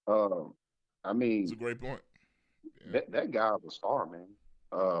 It's a great point. Yeah. That guy is a star, man.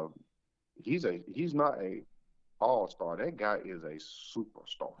 He's not a all-star. That guy is a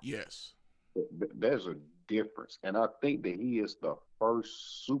superstar. Yes. There's a difference. And I think that he is the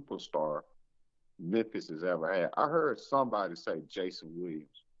first superstar Memphis has ever had. I heard somebody say Jason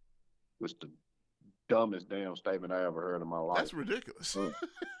Williams was the dumbest damn statement I ever heard in my life. That's ridiculous.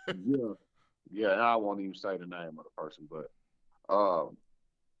 Yeah, and I won't even say the name of the person, but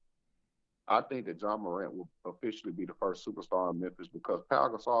I think that Ja Morant will officially be the first superstar in Memphis because Pau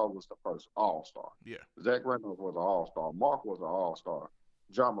Gasol was the first all-star. Yeah. Zach Reynolds was an all-star. Mark was an all-star.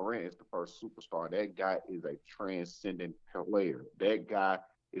 Ja Morant is the first superstar. That guy is a transcendent player. That guy's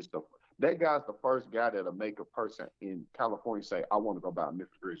the first guy that'll make a person in California say, I want to go buy a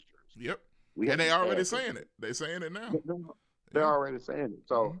Memphis Grizzlies jersey. Yep. And they already saying it. They're saying it now. They're already saying it.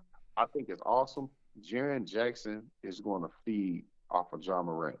 So I think it's awesome. Jaren Jackson is going to feed off of Ja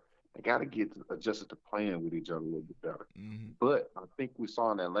Morant. They got to get adjusted to playing with each other a little bit better. Mm-hmm. But I think we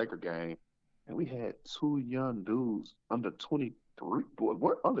saw in that Laker game, and we had two young dudes under 23. Boy,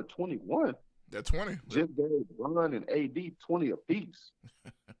 what under 21? They're 20. Just gave Bron and AD 20 apiece.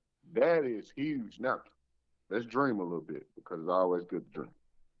 That is huge. Now, let's dream a little bit because it's always good to dream.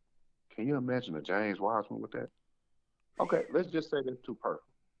 Can you imagine a James Wiseman with that? Okay, let's just say that's too perfect.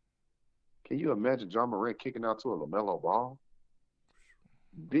 Can you imagine Ja Morant kicking out to a LaMelo Ball?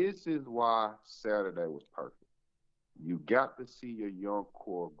 This is why Saturday was perfect. You got to see your young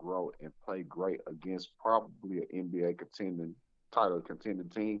core grow and play great against probably an NBA title contending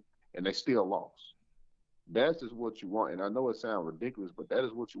team, and they still lost. That is what you want. And I know it sounds ridiculous, but that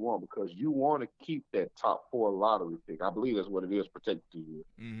is what you want because you want to keep that top 4 lottery pick. I believe that's what it is, protected to you.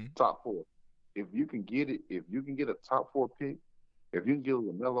 Mm-hmm. Top 4. If you can get it, if you can get a top 4 pick, if you can get a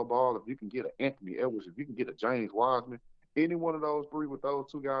LaMelo Ball, if you can get an Anthony Edwards, if you can get a James Wiseman, any one of those 3 with those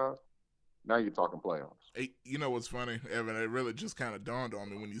 2 guys, now you're talking playoffs. Hey, you know what's funny, Evan? It really just kind of dawned on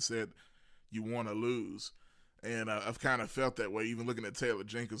me when you said you want to lose. And I've kind of felt that way, even looking at Taylor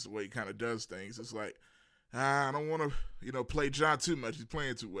Jenkins, the way he kind of does things. It's like, I don't want to, play Ja too much. He's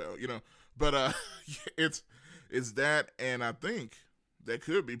playing too well, But it's that, and I think that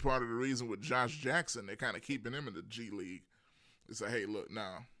could be part of the reason with Josh Jackson. They're kind of keeping him in the G League. It's like, hey, look,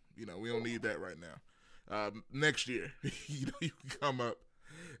 we don't need that right now. Next year, you can come up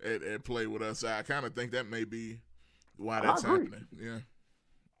and play with us. I kind of think that may be why that's happening. Yeah.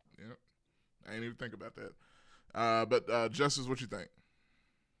 I didn't even think about that. But Justice, what you think?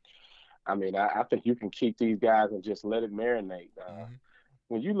 I mean, I think you can keep these guys and just let it marinate.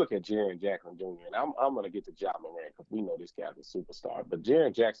 When you look at Jaren Jackson Jr., and I'm going to get to Ja Morant because we know this guy's a superstar, but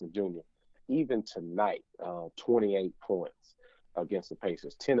Jaren Jackson Jr., even tonight, 28 points against the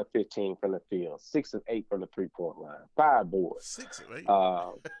Pacers, 10 of 15 from the field, 6 of 8 from the three-point line, 5 boards. 6 of 8?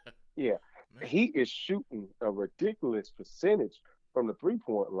 Yeah. Man. He is shooting a ridiculous percentage from the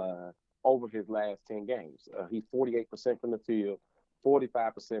three-point line over his last 10 games. He's 48% from the field,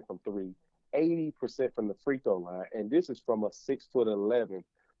 45% from three, 80% from the free throw line. And this is from a 6'11",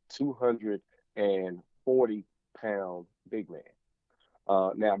 240-pound big man.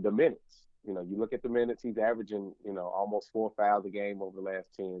 Now, the minutes, you look at the minutes, he's averaging, almost 4 fouls a game over the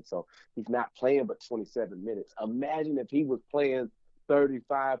last 10. So he's not playing but 27 minutes. Imagine if he was playing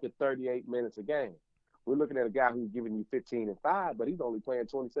 35 to 38 minutes a game. We're looking at a guy who's giving you 15 and 5, but he's only playing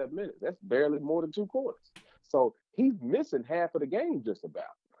 27 minutes. That's barely more than 2 quarters. So he's missing half of the game just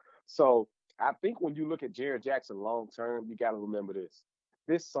about. So I think when you look at Jaren Jackson long-term, you got to remember this.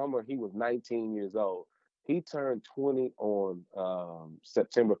 This summer, he was 19 years old. He turned 20 on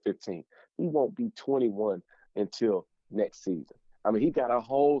September 15th. He won't be 21 until next season. I mean, he got a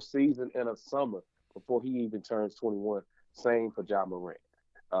whole season and a summer before he even turns 21. Same for Ja Morant,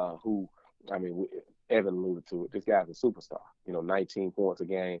 who, Evan alluded to it. This guy's a superstar. 19 points a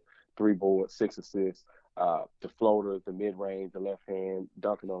game, 3 boards, 6 assists, the floaters, the mid-range, the left hand,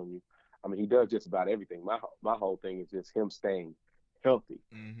 dunking on you. I mean, he does just about everything. My whole thing is just him staying healthy.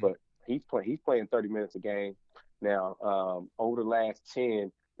 Mm-hmm. But he's playing 30 minutes a game. Now, over the last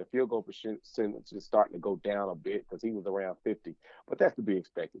 10, the field goal percentage is starting to go down a bit because he was around 50. But that's to be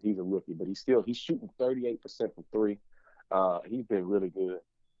expected. He's a rookie, but he's shooting 38% from 3. He's been really good.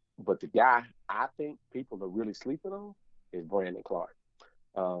 But the guy I think people are really sleeping on is Brandon Clark.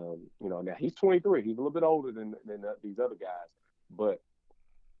 Now he's 23. He's a little bit older than these other guys. But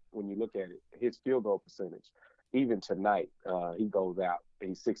when you look at it, his field goal percentage, even tonight, he goes out.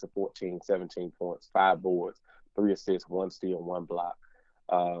 He's 6 of 14, 17 points, 5 boards, 3 assists, 1 steal, 1 block.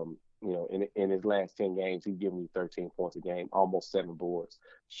 In his last 10 games, he's giving you 13 points a game, almost 7 boards,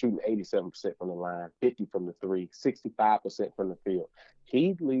 shooting 87% from the line, 50 from the 3, 65% from the field.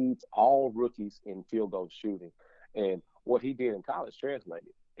 He leads all rookies in field goal shooting. And what he did in college translated.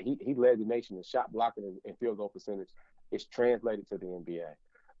 He led the nation in shot blocking and field goal percentage. It's translated to the NBA.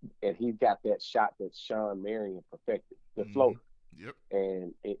 And he's got that shot that Sean Marion perfected, the floater. Yep.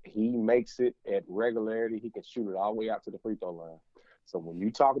 And he makes it at regularity. He can shoot it all the way out to the free throw line. So when you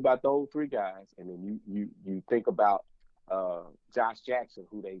talk about those 3 guys, and then you think about Josh Jackson,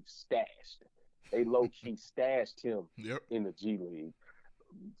 who they've stashed, they low-key stashed him in the G League.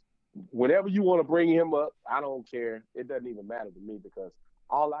 Whenever you want to bring him up, I don't care. It doesn't even matter to me because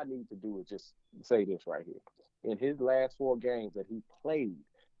all I need to do is just say this right here. In his last 4 games that he played,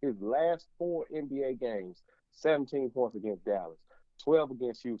 his last 4 NBA games, 17 points against Dallas, 12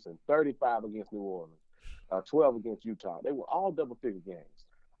 against Houston, 35 against New Orleans, 12 against Utah. They were all double-figure games.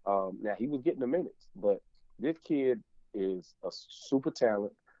 Now, he was getting the minutes, but this kid is a super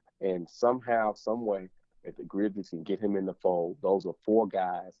talent, and somehow, some way, if the Grizzlies can get him in the fold, those are 4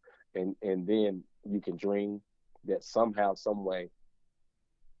 guys, and then you can dream that somehow, some way,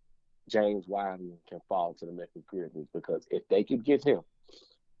 James Wiseman can fall to the Memphis Grizzlies because if they could get him,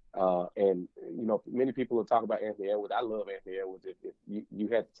 and many people will talk about Anthony Edwards. I love Anthony Edwards. If you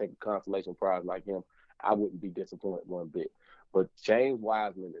had to take a consolation prize like him, I wouldn't be disappointed one bit. But James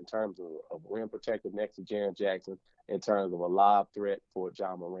Wiseman, in terms of rim protector next to Jaren Jackson, in terms of a lob threat for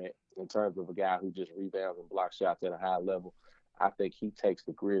Ja Morant, in terms of a guy who just rebounds and blocks shots at a high level, I think he takes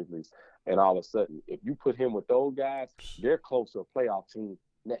the Grizzlies. And all of a sudden, if you put him with those guys, they're close to a playoff team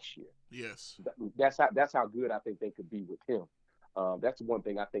next year. Yes. That's how good I think they could be with him. That's one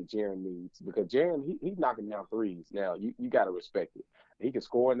thing I think Jaren needs because Jaren, he's knocking down threes. Now, you got to respect it. He can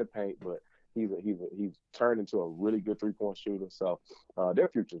score in the paint, but he's turned into a really good three-point shooter. So their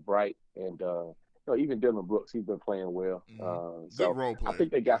future's bright. And even Dillon Brooks, he's been playing well. Good role player. I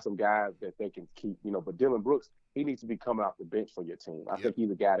think they got some guys that they can keep. But Dillon Brooks, he needs to be coming off the bench for your team. I think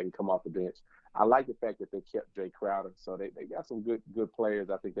he's a guy that can come off the bench. I like the fact that they kept Jay Crowder, so they got some good players.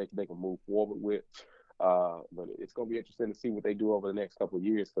 I think they can move forward with. But it's going to be interesting to see what they do over the next couple of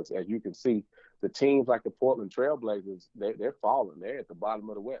years, because as you can see, the teams like the Portland Trailblazers, they're falling. They're at the bottom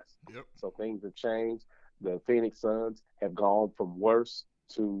of the West. Yep. So things have changed. The Phoenix Suns have gone from worst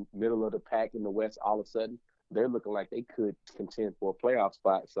to middle of the pack in the West all of a sudden. They're looking like they could contend for a playoff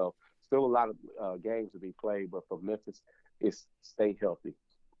spot. So still a lot of games to be played, but for Memphis, it's stay healthy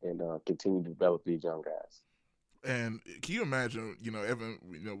and continue to develop these young guys. And can you imagine, Evan,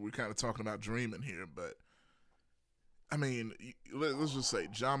 we're kind of talking about dreaming here, but I mean, let's just say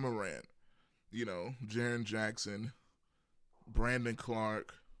Ja Morant, Jaren Jackson, Brandon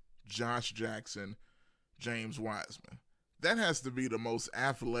Clark, Josh Jackson, James Wiseman. That has to be the most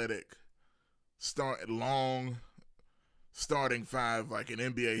athletic long starting five like in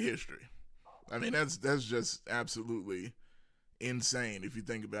NBA history. I mean, that's just absolutely insane if you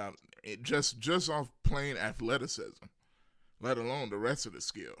think about it, just off plain athleticism, let alone the rest of the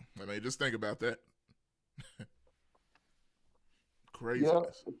skill. I mean, just think about that.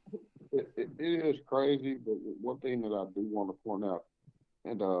 Craziness. Yeah, it is crazy, but one thing that I do want to point out,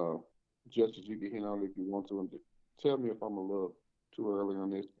 and just as you can hit on if you want to, and tell me if I'm a little too early on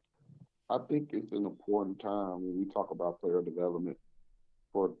this, I think it's an important time when we talk about player development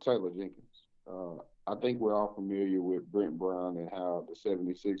for Taylor Jenkins. I think we're all familiar with Brent Brown and how the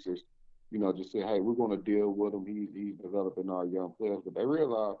 76ers, just say, hey, we're going to deal with him. He's developing our young players. But they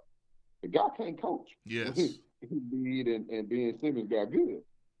realize the guy can't coach. Yes. Embiid and Ben Simmons got good.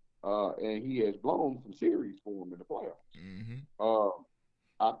 And he has blown some series for him in the playoffs. Mm-hmm.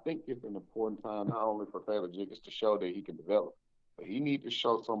 I think it's an important time not only for Taylor Jenkins to show that he can develop, but he needs to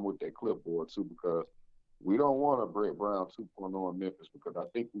show something with that clipboard too, because we don't want a Brett Brown 2.0 in Memphis, because I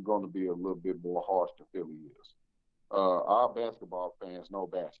think we're going to be a little bit more harsh than Philly is. Our basketball fans know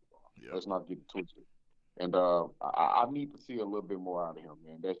basketball. Yep. Let's not get it twisted. And I need to see a little bit more out of him,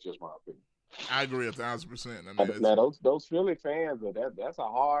 man. That's just my opinion. I agree 1,000%. I mean, now those Philly fans, that's a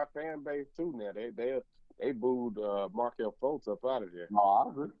hard fan base too. Now they booed Markelle Fultz up out of there.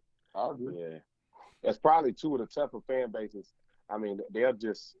 No, I agree. Yeah, that's probably two of the tougher fan bases. I mean, they'll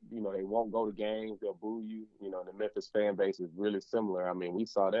just, they won't go to games. They'll boo you. The Memphis fan base is really similar. I mean, we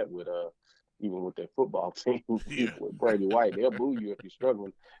saw that with even with their football team with Brady White. They'll boo you if you're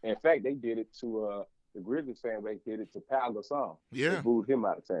struggling. And in fact, they did it to the Grizzlies fan base. Did it to Pau Gasol. Yeah, they booed him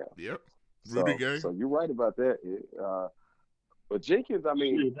out of town. Yep. Rudy Gay. So you're right about that. But Jenkins, I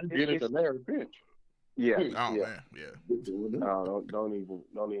mean, did it to Larry Finch. Yeah. Oh yeah. man, yeah. No, don't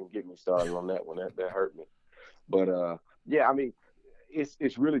even get me started on that one. That hurt me. But yeah, I mean,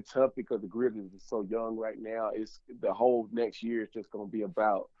 it's really tough because the Grizzlies are so young right now. It's the whole next year is just going to be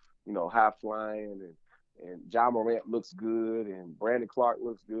about high flying, and Ja Morant looks good, and Brandon Clark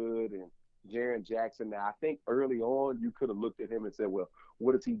looks good, and Jaren Jackson. Now I think early on you could have looked at him and said, well,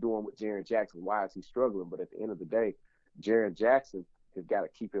 what is he doing with Jaren Jackson? Why is he struggling? But at the end of the day, Jaren Jackson has got to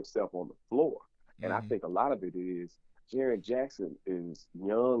keep himself on the floor. And I think a lot of it is Jaren Jackson is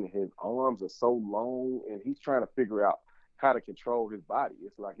young, and his arms are so long, and he's trying to figure out how to control his body.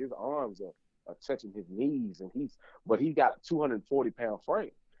 It's like his arms are touching his knees, and he's got a 240-pound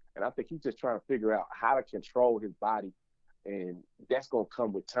frame. And I think he's just trying to figure out how to control his body, and that's going to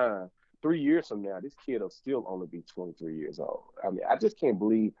come with time. 3 years from now, this kid will still only be 23 years old. I mean, I just can't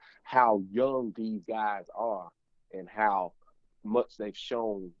believe how young these guys are and how much they've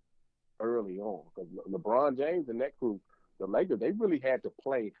shown early on. Because LeBron James and that crew, the Lakers, they really had to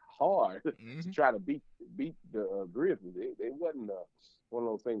play hard to try to beat the Grizzlies. It wasn't one of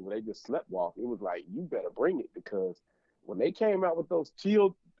those things where they just sleptwalk. It was like, you better bring it, because when they came out with those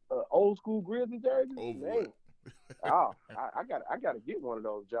teal old school Grizzlies jerseys, I got to get one of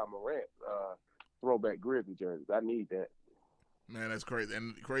those Ja Morant throwback Grizzly jerseys. I need that. Man, that's crazy.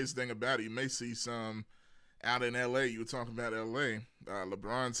 And the crazy thing about it, you may see some out in L.A. You were talking about L.A.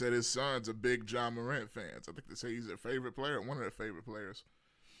 LeBron said his sons are big Ja Morant fans. I think they say he's their favorite player, one of their favorite players.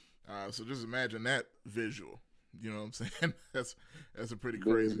 So just imagine that visual. You know what I'm saying? That's a pretty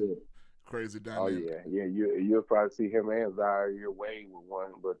crazy dynamic. Oh yeah. You'll probably see him and Zaire Wade with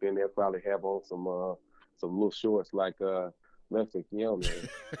one, but then they'll probably have on some little shorts like Memphis Young man.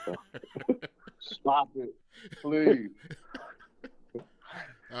 Stop it, please.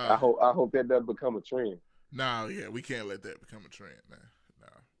 I hope that doesn't become a trend. No, yeah, we can't let that become a trend.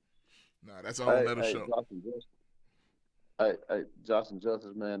 No, that's a whole other show. Josh and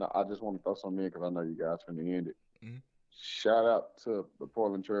Justice, man, I just want to throw something in because I know you guys are going to end it. Mm-hmm. Shout out to the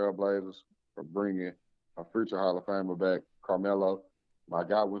Portland Trail Blazers for bringing a future Hall of Famer back, Carmelo. My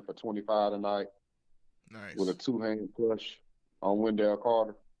guy went for 25 tonight. Nice. With a two-hand push on Wendell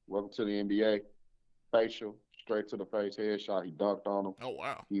Carter. Welcome to the NBA. Facial, straight to the face headshot. He dunked on him. Oh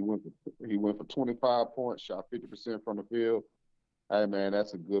wow. He went for 25 points, shot 50% from the field. Hey man,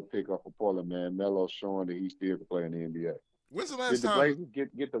 that's a good pickup for Portland, man. Melo's showing that he still can play in the NBA. When's the last Did the time? Blazers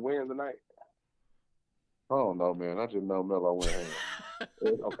get the win tonight? I don't know, man. I just know Melo went home.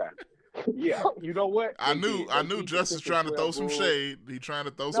 Okay. Yeah, you know what? I knew Justice trying to throw some shade. He trying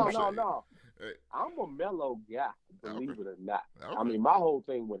to throw some shade. No. Hey. I'm a Melo guy, believe it or not. Okay. I mean, my whole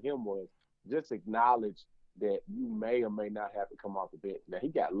thing with him was just acknowledge that you may or may not have to come off the bench. Now, he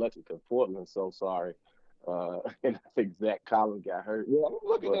got lucky because Portland's so sorry. And I think Zach Collins got hurt. Yeah, I'm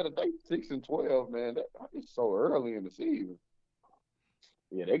looking at it. They 6-12, man. It's so early in the season.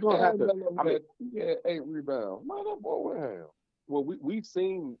 Yeah, they're going to have to. I mean, he had 8 rebounds. Man, that boy went ham. Well, we've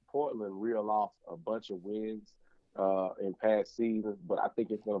seen Portland reel off a bunch of wins in past seasons, but I think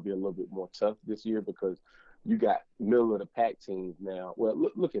it's going to be a little bit more tough this year because you got middle of the pack teams now. Well,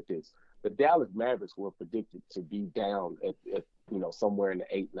 look at this. The Dallas Mavericks were predicted to be down at somewhere in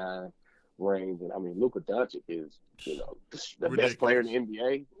the 8-9 range, and I mean Luka Doncic is the best player in the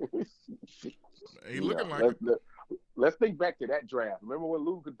NBA. He looking like it. Let's think back to that draft. Remember when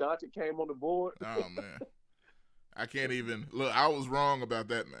Luka Doncic came on the board? Oh man, I can't even look. I was wrong about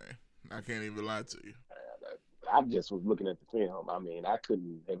that, man. I can't even lie to you. I just was looking at the film. I mean, I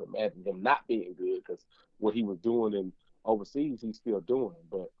couldn't have imagined him not being good because what he was doing in overseas, he's still doing.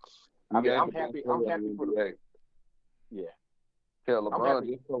 But I mean, I'm happy for the yeah. Hell, LeBron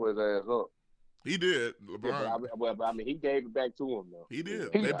just threw his ass up. He did, LeBron. Yeah, but I mean, he gave it back to him though. He did.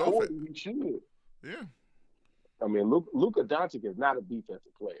 He's They both. He should. Yeah. I mean, Luka Doncic is not a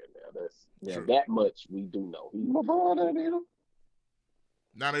defensive player now. True. That much we do know. LeBron ain't either.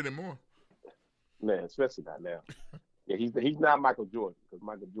 Not anymore. Man, especially not now. Yeah, he's not Michael Jordan because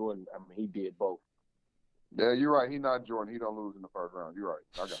Michael Jordan, I mean, he did both. Yeah, you're right. He's not Jordan. He don't lose in the first round. You're right.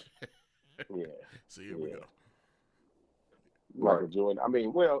 I got it. Yeah. See, here we go. Michael Jordan. I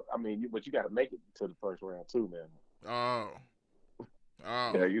mean, but you got to make it to the first round too, man. Oh.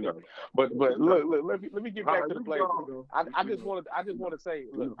 Yeah, But look, let me get back to the Blazers. I just want to say,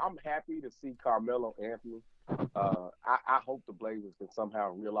 look, I'm happy to see Carmelo Anthony. I hope the Blazers can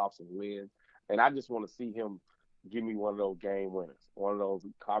somehow reel off some wins, and I just want to see him give me one of those game winners, one of those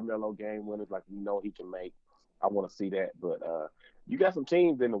Carmelo game winners like he can make. I want to see that. But you got some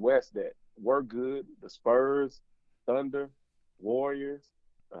teams in the West that were good. The Spurs, Thunder, Warriors,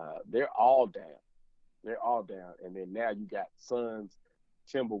 they're all down. They're all down. And then now you got Suns,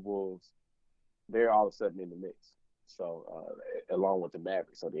 Timberwolves. They're all of a sudden in the mix. So along with the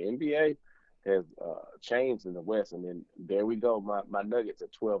Mavericks. So the NBA has changed in the West. And then there we go. My Nuggets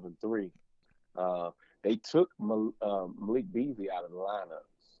at 12-3. They took Malik Beasley out of the lineup.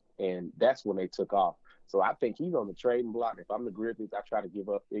 And that's when they took off. So I think he's on the trading block. If I'm the Grizzlies, I try to give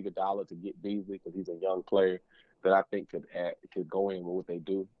up Iguodala to get Beasley because he's a young player that I think could go in with what they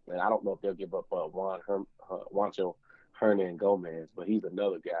do. And I don't know if they'll give up Juancho Hernan-Gomez, but he's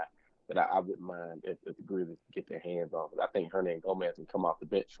another guy that I wouldn't mind if the Grizzlies get their hands on. I think Hernan-Gomez can come off the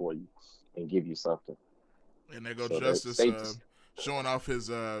bench for you and give you something. And there go Justice showing off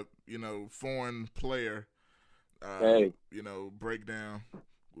his, foreign player, breakdown.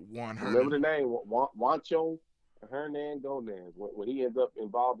 Remember the name, Juancho Hernan-Gomez. When he ends up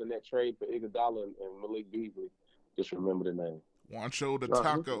involved in that trade for Iguodala and Malik Beasley, just remember the name. Juancho the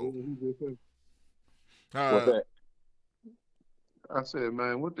Taco. What's that? I said,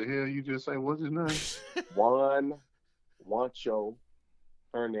 man, what the hell you just say? What's his name? Juancho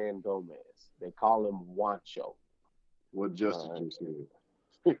Hernan-Gomez. They call him Juancho. What Justin just said.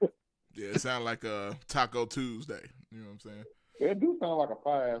 Yeah, it sounds like a Taco Tuesday. You know what I'm saying? It do sound like a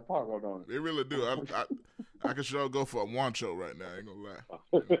fire-ass taco, don't it? It really do. I could sure go for a Juancho right now. I ain't gonna lie.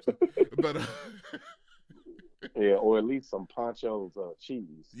 But yeah, or at least some Poncho's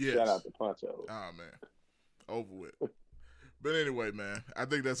cheese. Yes. Shout out to Poncho's. Oh man, over with. But anyway, man, I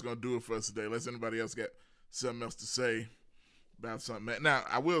think that's gonna do it for us today. Unless anybody else got something else to say about something. Man. Now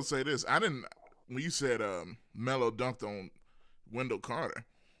I will say this: when you said Melo dunked on Wendell Carter,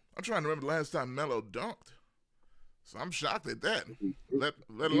 I'm trying to remember the last time Melo dunked. So I'm shocked at that. Let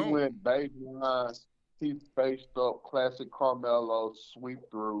alone. He went baseline. He faced up classic Carmelo sweep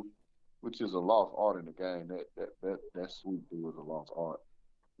through, which is a lost art in the game. That sweep through is a lost art.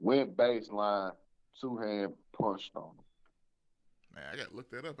 Went baseline, two-hand punched on him. Man, I gotta look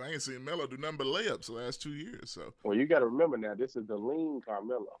that up. I ain't seen Melo do nothing but layups the last 2 years. So. Well, you got to remember now, this is the lean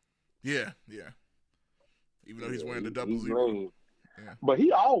Carmelo. Yeah. Even though he's wearing the double he's zero. Lean. Yeah. But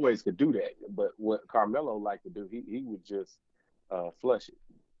he always could do that. But what Carmelo liked to do, he would just flush it.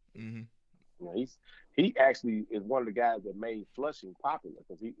 Mm-hmm. He actually is one of the guys that made flushing popular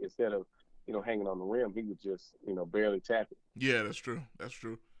because instead of hanging on the rim. He was just, barely tapping. Yeah, that's true. That's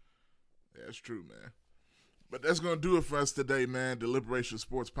true. That's true, man. But that's going to do it for us today, man. The Liberation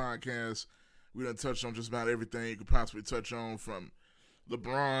Sports Podcast. We done touched on just about everything you could possibly touch on, from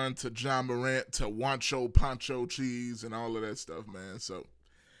LeBron to John Morant to Wancho Poncho Cheese and all of that stuff, man. So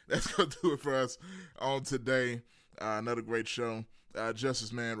that's going to do it for us on today. Another great show.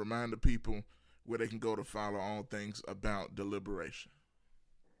 Justice, man, remind the people where they can go to follow all things about Deliberation.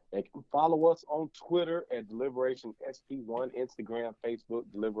 They can follow us on Twitter at Deliberation SP1, Instagram, Facebook,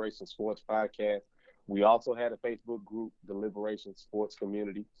 Deliberation Sports Podcast. We also had a Facebook group, Deliberation Sports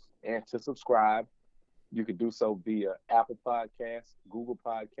Community. And to subscribe, you can do so via Apple Podcasts, Google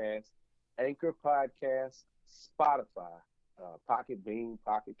Podcasts, Anchor Podcasts, Spotify, Pocket Bean,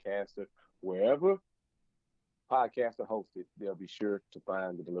 Pocket Caster, wherever podcasts are hosted, they'll be sure to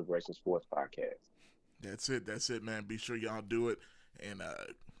find the Deliberation Sports Podcast. That's it, man. Be sure y'all do it and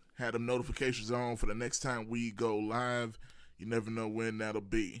have them notifications on for the next time we go live. You never know when that'll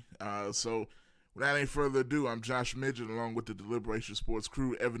be. So without any further ado, I'm Josh Midget along with the Deliberation Sports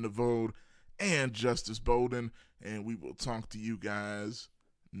crew, Evan Nevode and Justice Bolden, and we will talk to you guys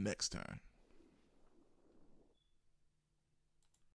next time.